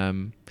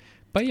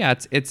 But yeah,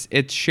 it's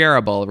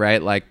shareable,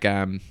 right? Like,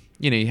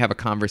 you have a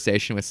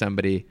conversation with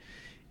somebody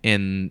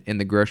in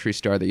the grocery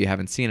store that you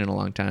haven't seen in a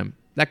long time.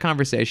 That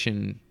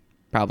conversation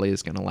probably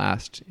is going to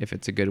last, if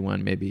it's a good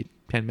one, maybe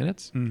 10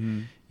 minutes,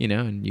 and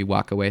you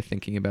walk away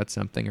thinking about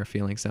something or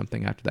feeling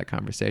something after that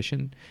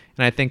conversation.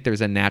 And I think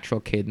there's a natural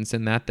cadence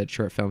in that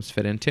short films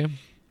fit into,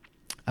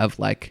 of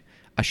like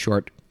a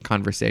short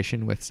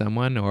conversation with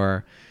someone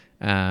or,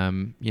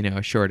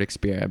 a short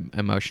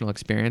emotional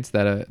experience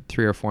that a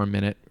 3 or 4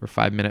 minute or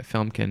 5 minute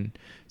film can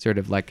sort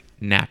of like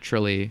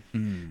naturally,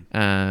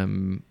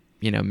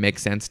 make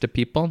sense to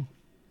people.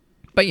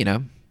 But,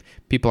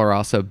 people are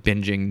also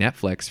binging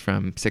Netflix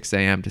from 6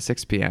 a.m. to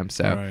 6 p.m.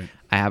 So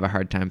I have a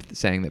hard time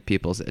saying that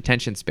people's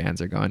attention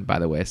spans are going by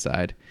the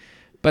wayside.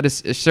 But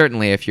it's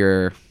certainly, if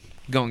you're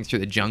going through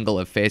the jungle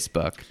of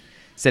Facebook,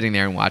 sitting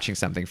there and watching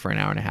something for an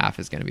hour and a half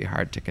is going to be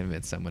hard to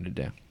convince someone to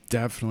do.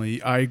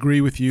 Definitely. I agree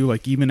with you.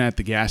 Like, even at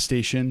the gas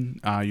station,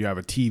 you have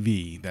a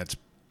TV that's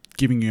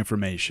giving you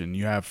information.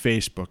 You have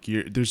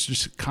Facebook. There's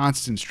just a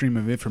constant stream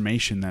of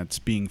information that's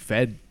being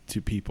fed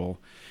to people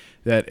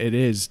that it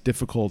is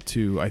difficult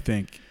to, I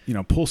think,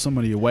 pull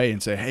somebody away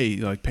and say, hey,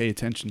 like, pay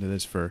attention to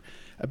this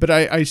but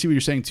I see what you're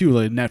saying too.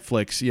 Like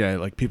Netflix,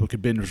 like people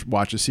could binge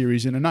watch a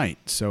series in a night.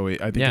 So I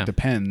think it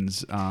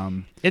depends.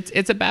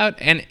 It's about,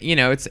 and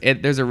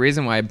there's a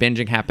reason why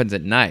binging happens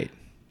at night.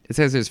 It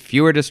says there's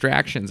fewer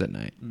distractions at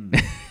night,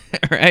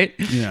 right?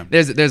 Yeah.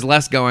 There's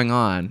less going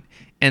on.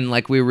 And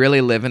like, we really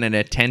live in an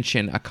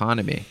attention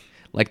economy.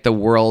 Like the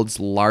world's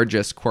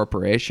largest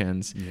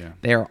corporations,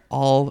 they are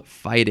all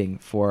fighting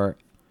for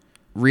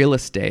real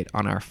estate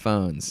on our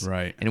phones,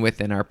 right, and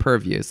within our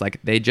purviews. Like,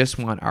 they just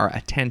want our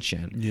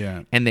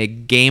attention, and they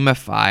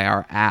gamify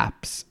our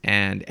apps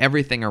and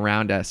everything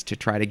around us to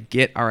try to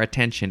get our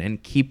attention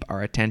and keep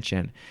our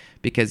attention,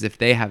 because if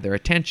they have their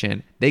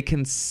attention, they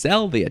can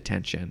sell the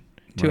attention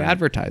to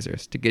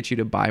advertisers to get you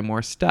to buy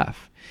more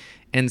stuff.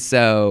 And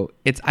so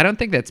I don't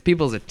think that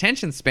people's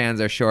attention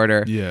spans are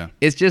shorter.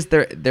 It's just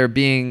they're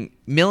being,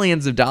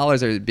 millions of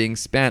dollars are being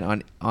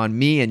spent on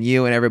me and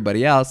you and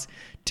everybody else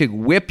to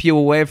whip you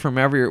away from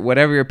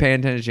whatever you're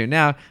paying attention to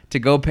now to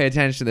go pay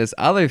attention to this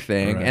other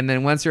thing. And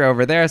then once you're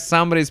over there,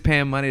 somebody's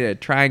paying money to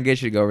try and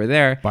get you to go over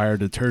there. Buy our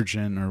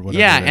detergent or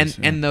whatever.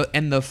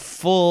 And the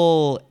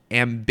full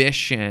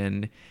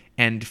ambition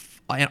and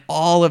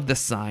all of the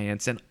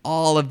science and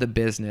all of the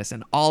business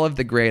and all of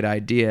the great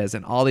ideas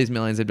and all these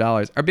millions of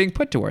dollars are being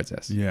put towards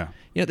us.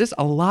 There's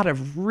a lot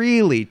of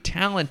really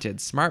talented,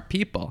 smart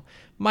people,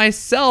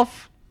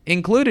 myself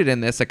included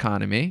in this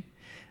economy,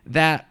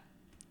 that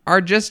are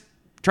just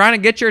trying to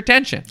get your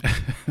attention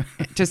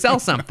to sell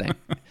something.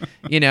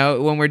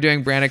 When we're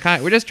doing branded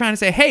content, we're just trying to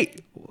say, hey,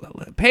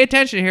 pay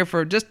attention here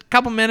for just a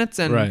couple minutes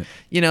and,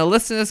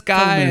 listen to this guy,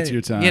 couple minutes of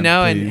your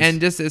time, and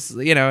just this,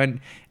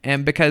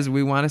 and because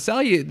we want to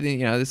sell you,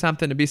 there's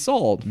something to be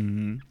sold.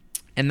 Mm-hmm.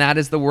 And that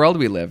is the world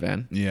we live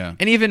in. Yeah.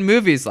 And even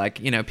movies,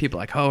 like, people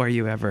like, oh, are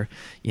you ever,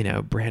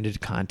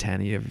 branded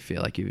content? You ever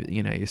feel like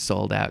you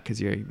sold out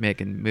because you're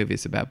making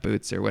movies about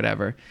boots or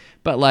whatever?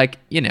 But like,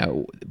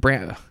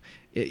 brand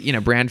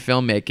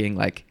filmmaking,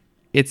 like,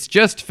 it's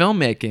just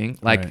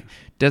filmmaking. Like,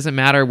 doesn't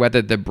matter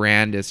whether the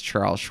brand is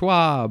Charles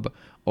Schwab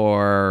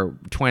or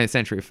 20th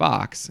Century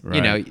Fox.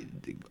 Right.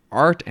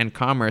 Art and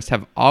commerce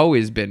have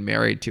always been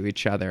married to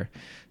each other.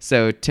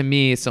 So to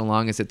me, so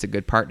long as it's a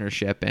good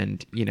partnership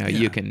and,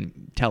 you can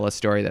tell a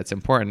story that's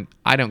important,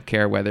 I don't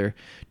care whether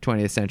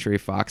 20th Century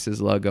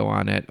Fox's logo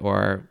on it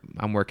or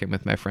I'm working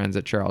with my friends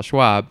at Charles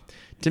Schwab.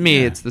 To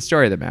me, it's the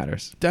story that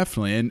matters.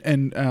 Definitely.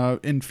 And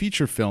in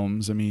feature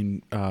films, I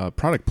mean,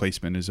 product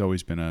placement has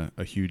always been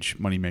a huge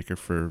moneymaker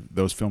for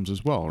those films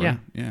as well, right?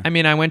 Yeah. I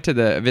mean, I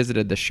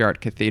visited the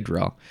Chartres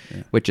Cathedral,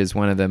 which is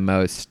one of the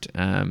most,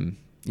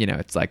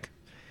 it's like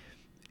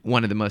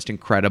one of the most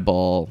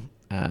incredible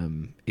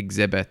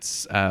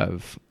exhibits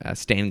of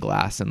stained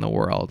glass in the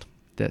world.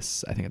 I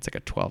think it's like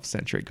a 12th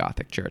century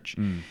Gothic church.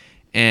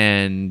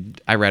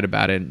 And I read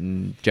about it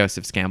in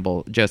Joseph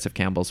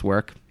Campbell's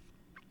work.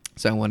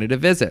 So I wanted to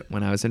visit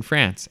when I was in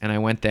France. And I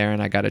went there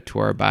and I got a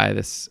tour by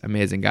this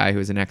amazing guy who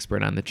was an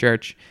expert on the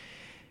church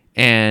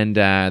and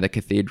the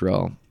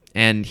cathedral.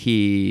 And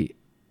he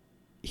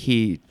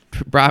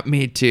brought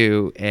me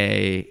to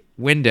a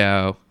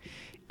window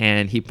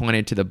and he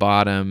pointed to the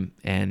bottom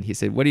and he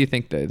said, what do you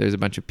think? There's a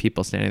bunch of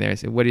people standing there. I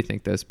said, what do you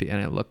think those people?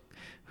 And I looked,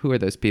 who are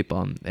those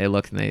people? And they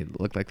looked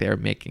like they were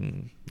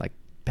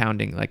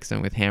pounding like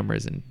someone with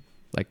hammers and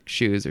like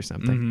shoes or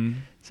something. Mm-hmm.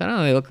 So I don't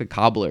know, they look like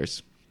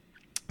cobblers.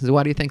 I said,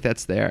 why do you think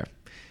that's there?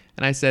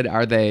 And I said,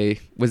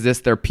 was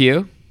this their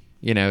pew?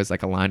 It was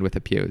like aligned with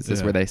a pew. Is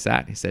this where they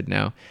sat? He said,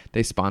 no,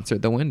 they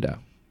sponsored the window.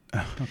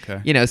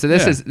 Okay. So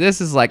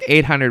this is like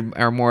 800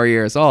 or more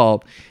years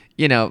old.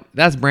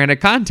 That's branded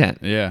content.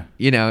 Yeah.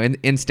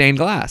 In stained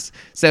glass.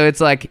 So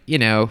it's like,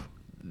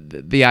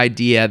 the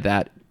idea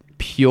that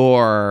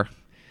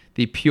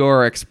the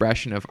pure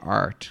expression of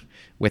art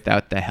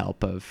without the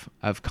help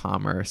of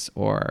commerce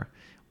or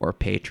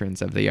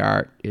patrons of the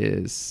art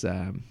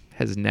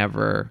has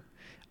never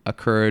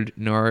occurred,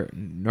 nor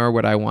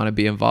would I want to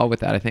be involved with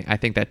that. I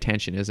think that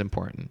tension is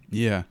important.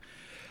 Yeah.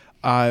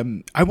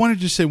 I wanted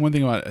to say one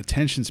thing about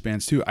attention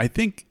spans too. I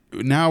think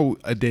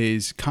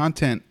nowadays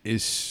content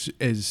is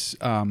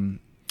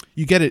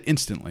you get it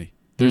instantly.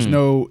 There's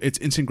it's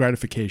instant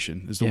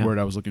gratification is the word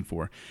I was looking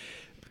for.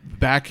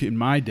 Back in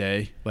my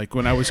day, like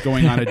when I was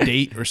going on a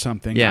date or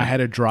something, I had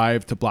to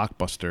drive to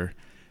Blockbuster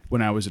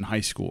when I was in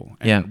high school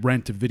and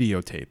rent a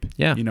videotape.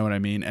 Yeah. You know what I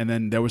mean? And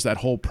then there was that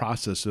whole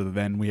process of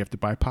then we have to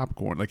buy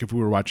popcorn, like if we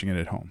were watching it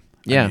at home.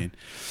 Yeah.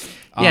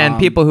 And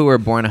people who were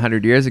born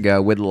 100 years ago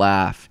would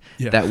laugh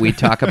that we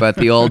talk about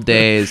the old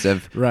days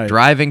of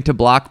driving to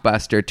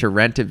Blockbuster to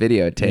rent a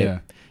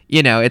videotape.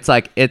 Yeah.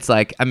 It's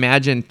like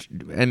imagine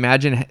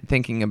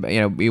thinking about,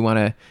 you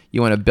want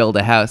to build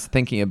a house,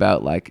 thinking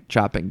about like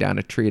chopping down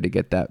a tree to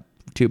get that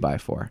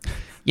 2x4.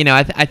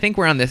 I think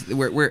we're on this,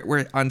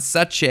 we're on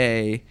such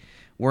a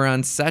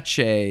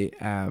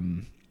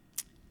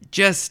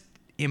just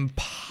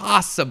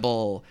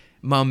impossible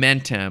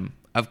momentum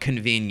of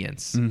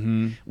convenience.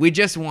 Mm-hmm. We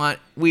just want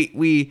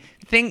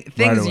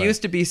things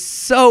used to be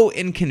so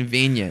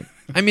inconvenient.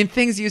 I mean,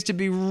 things used to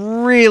be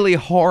really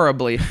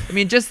horribly. I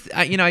mean, just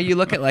you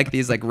look at like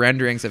these like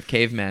renderings of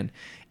cavemen,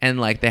 and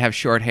like they have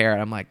short hair,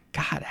 and I'm like,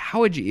 God, how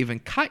would you even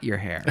cut your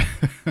hair?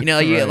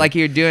 Like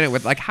you're doing it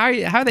with like how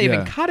are they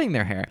even cutting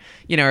their hair?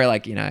 Or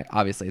like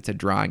obviously it's a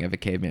drawing of a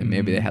caveman.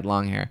 Maybe they had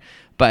long hair,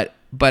 but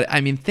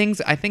I mean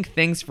I think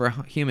things for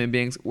human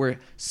beings were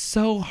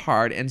so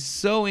hard and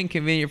so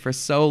inconvenient for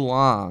so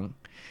long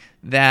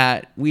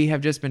that we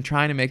have just been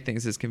trying to make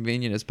things as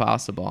convenient as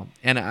possible,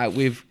 and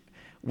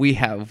we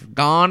have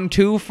gone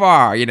too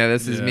far.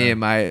 This is me and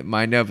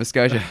my Nova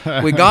Scotia.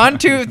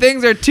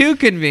 Things are too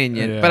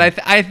convenient. Yeah.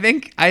 But I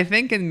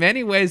think in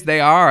many ways they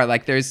are.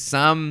 Like there's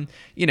some,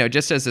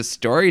 just as a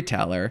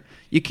storyteller,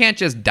 you can't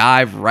just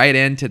dive right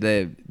into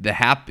the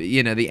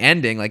happy, the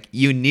ending. Like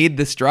you need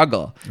the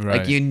struggle. Right.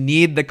 Like you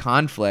need the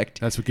conflict.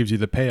 That's what gives you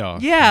the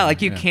payoff. Yeah,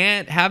 like you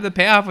can't have the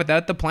payoff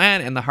without the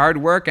plan and the hard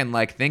work and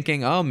like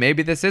thinking, oh,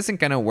 maybe this isn't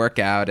going to work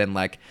out, and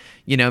like,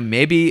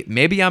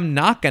 maybe I'm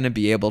not going to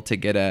be able to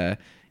get a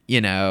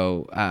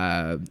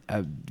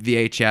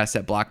VHS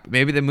at Block.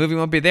 Maybe the movie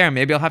won't be there.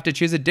 Maybe I'll have to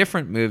choose a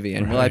different movie,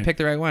 and will I pick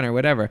the right one or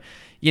whatever?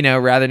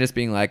 Rather than just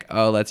being like,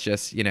 oh, let's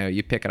just,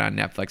 you pick it on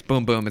Netflix,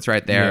 boom, boom, it's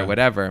right there or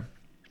whatever.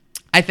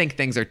 I think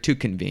things are too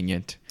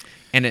convenient,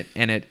 and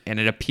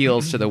it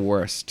appeals to the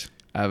worst.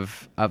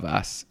 of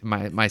us,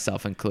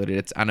 myself included.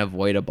 It's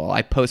unavoidable.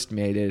 I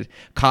postmated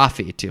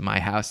coffee to my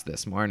house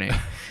this morning,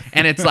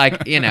 and it's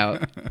like,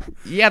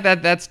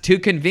 that's too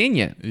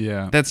convenient.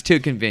 Yeah, that's too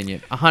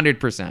convenient.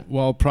 100%.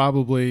 Well,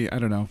 probably, I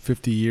don't know,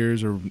 50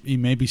 years or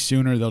maybe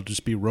sooner. They'll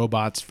just be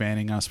robots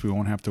fanning us. We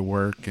won't have to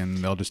work, and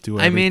they'll just do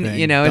everything. I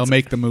mean, they'll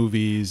make the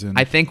movies. And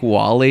I think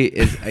WALL-E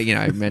is.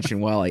 I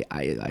mentioned WALL-E.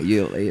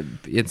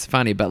 It's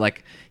funny, but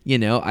like,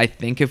 I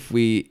think if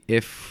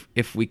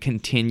we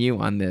continue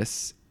on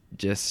this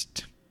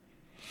just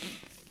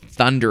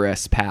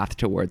thunderous path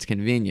towards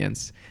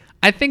convenience,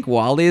 I think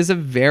WALL-E is a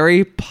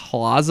very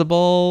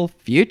plausible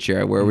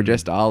future where we're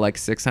just all like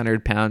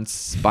 600-pound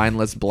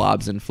spineless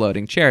blobs in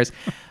floating chairs.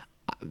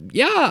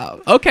 Yeah,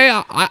 okay,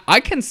 I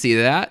can see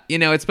that.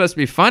 It's supposed to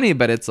be funny,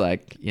 but it's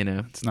like,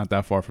 it's not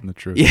that far from the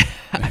truth. Yeah.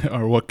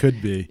 Or what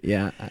could be.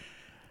 Yeah.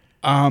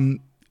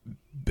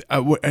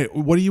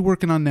 What are you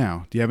working on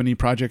now? Do you have any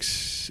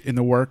projects in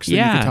the works that you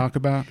can talk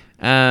about?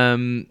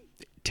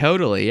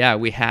 Totally. Yeah.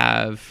 We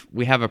have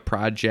a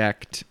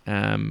project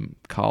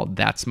called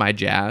That's My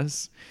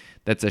Jazz.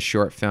 That's a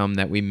short film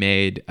that we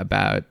made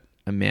about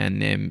a man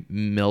named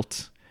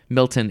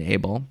Milton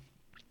Abel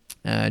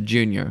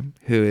Jr.,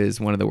 who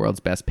is one of the world's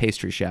best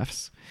pastry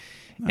chefs.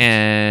 Nice.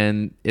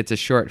 And it's a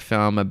short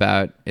film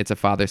it's a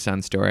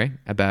father-son story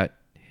about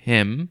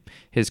him,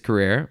 his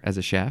career as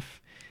a chef,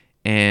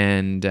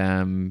 and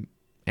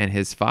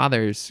his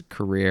father's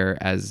career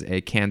as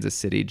a Kansas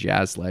City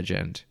jazz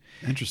legend.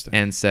 Interesting.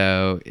 And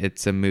so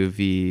it's a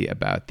movie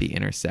about the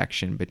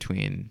intersection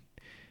between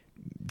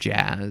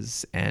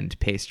jazz and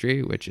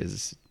pastry, which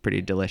is a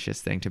pretty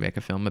delicious thing to make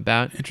a film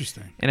about.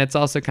 Interesting. And it's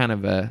also kind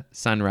of a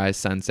sunrise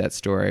sunset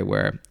story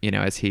where,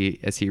 as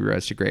he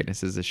rose to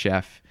greatness as a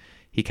chef,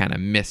 he kind of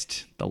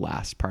missed the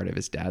last part of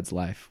his dad's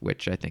life,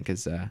 which I think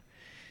is a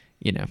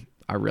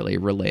really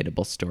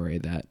relatable story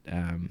that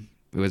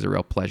it was a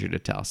real pleasure to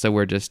tell. So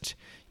we're just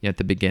at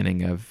the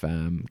beginning of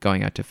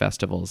going out to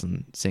festivals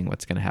and seeing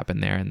what's going to happen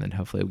there, and then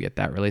hopefully we'll get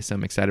that released. So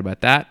I'm excited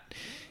about that.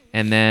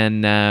 And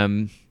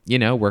then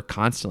we're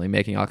constantly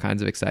making all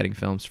kinds of exciting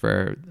films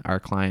for our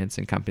clients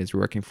and companies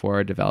we're working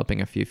for, developing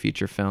a few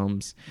feature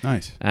films.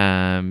 Nice.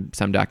 Some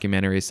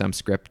documentaries, some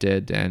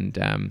scripted, and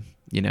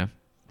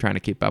trying to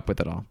keep up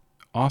with it all.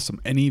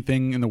 Awesome.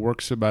 Anything in the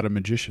works about a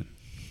magician?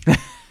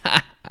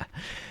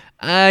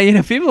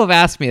 People have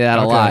asked me that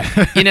a lot.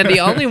 The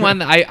only one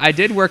that I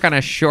did work on I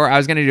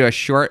was going to do a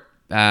short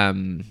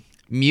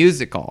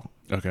musical.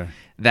 Okay.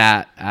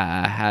 That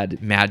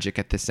had magic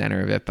at the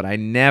center of it, but I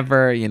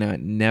never,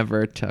 it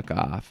never took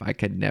off. I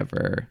could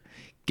never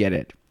get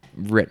it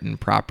written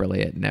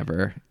properly. It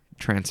never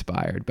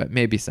transpired, but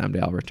maybe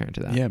someday I'll return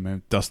to that. Yeah,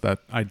 man. Dust that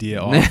idea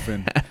off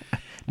and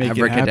make it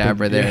happen.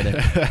 Abracadabra, there it is.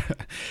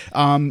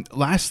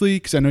 Lastly,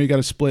 because I know you got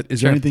to split,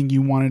 is there anything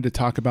you wanted to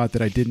talk about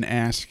that I didn't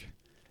ask?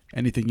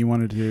 Anything you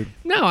wanted to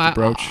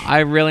broach? I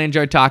really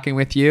enjoyed talking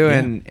with you,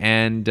 and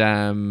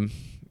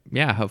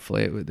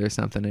hopefully there's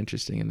something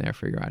interesting in there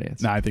for your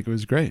audience. No, I think it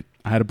was great.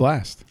 I had a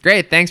blast.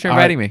 Great. Thanks for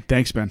inviting me.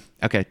 Thanks, Ben.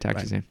 Okay. Talk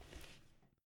to you soon.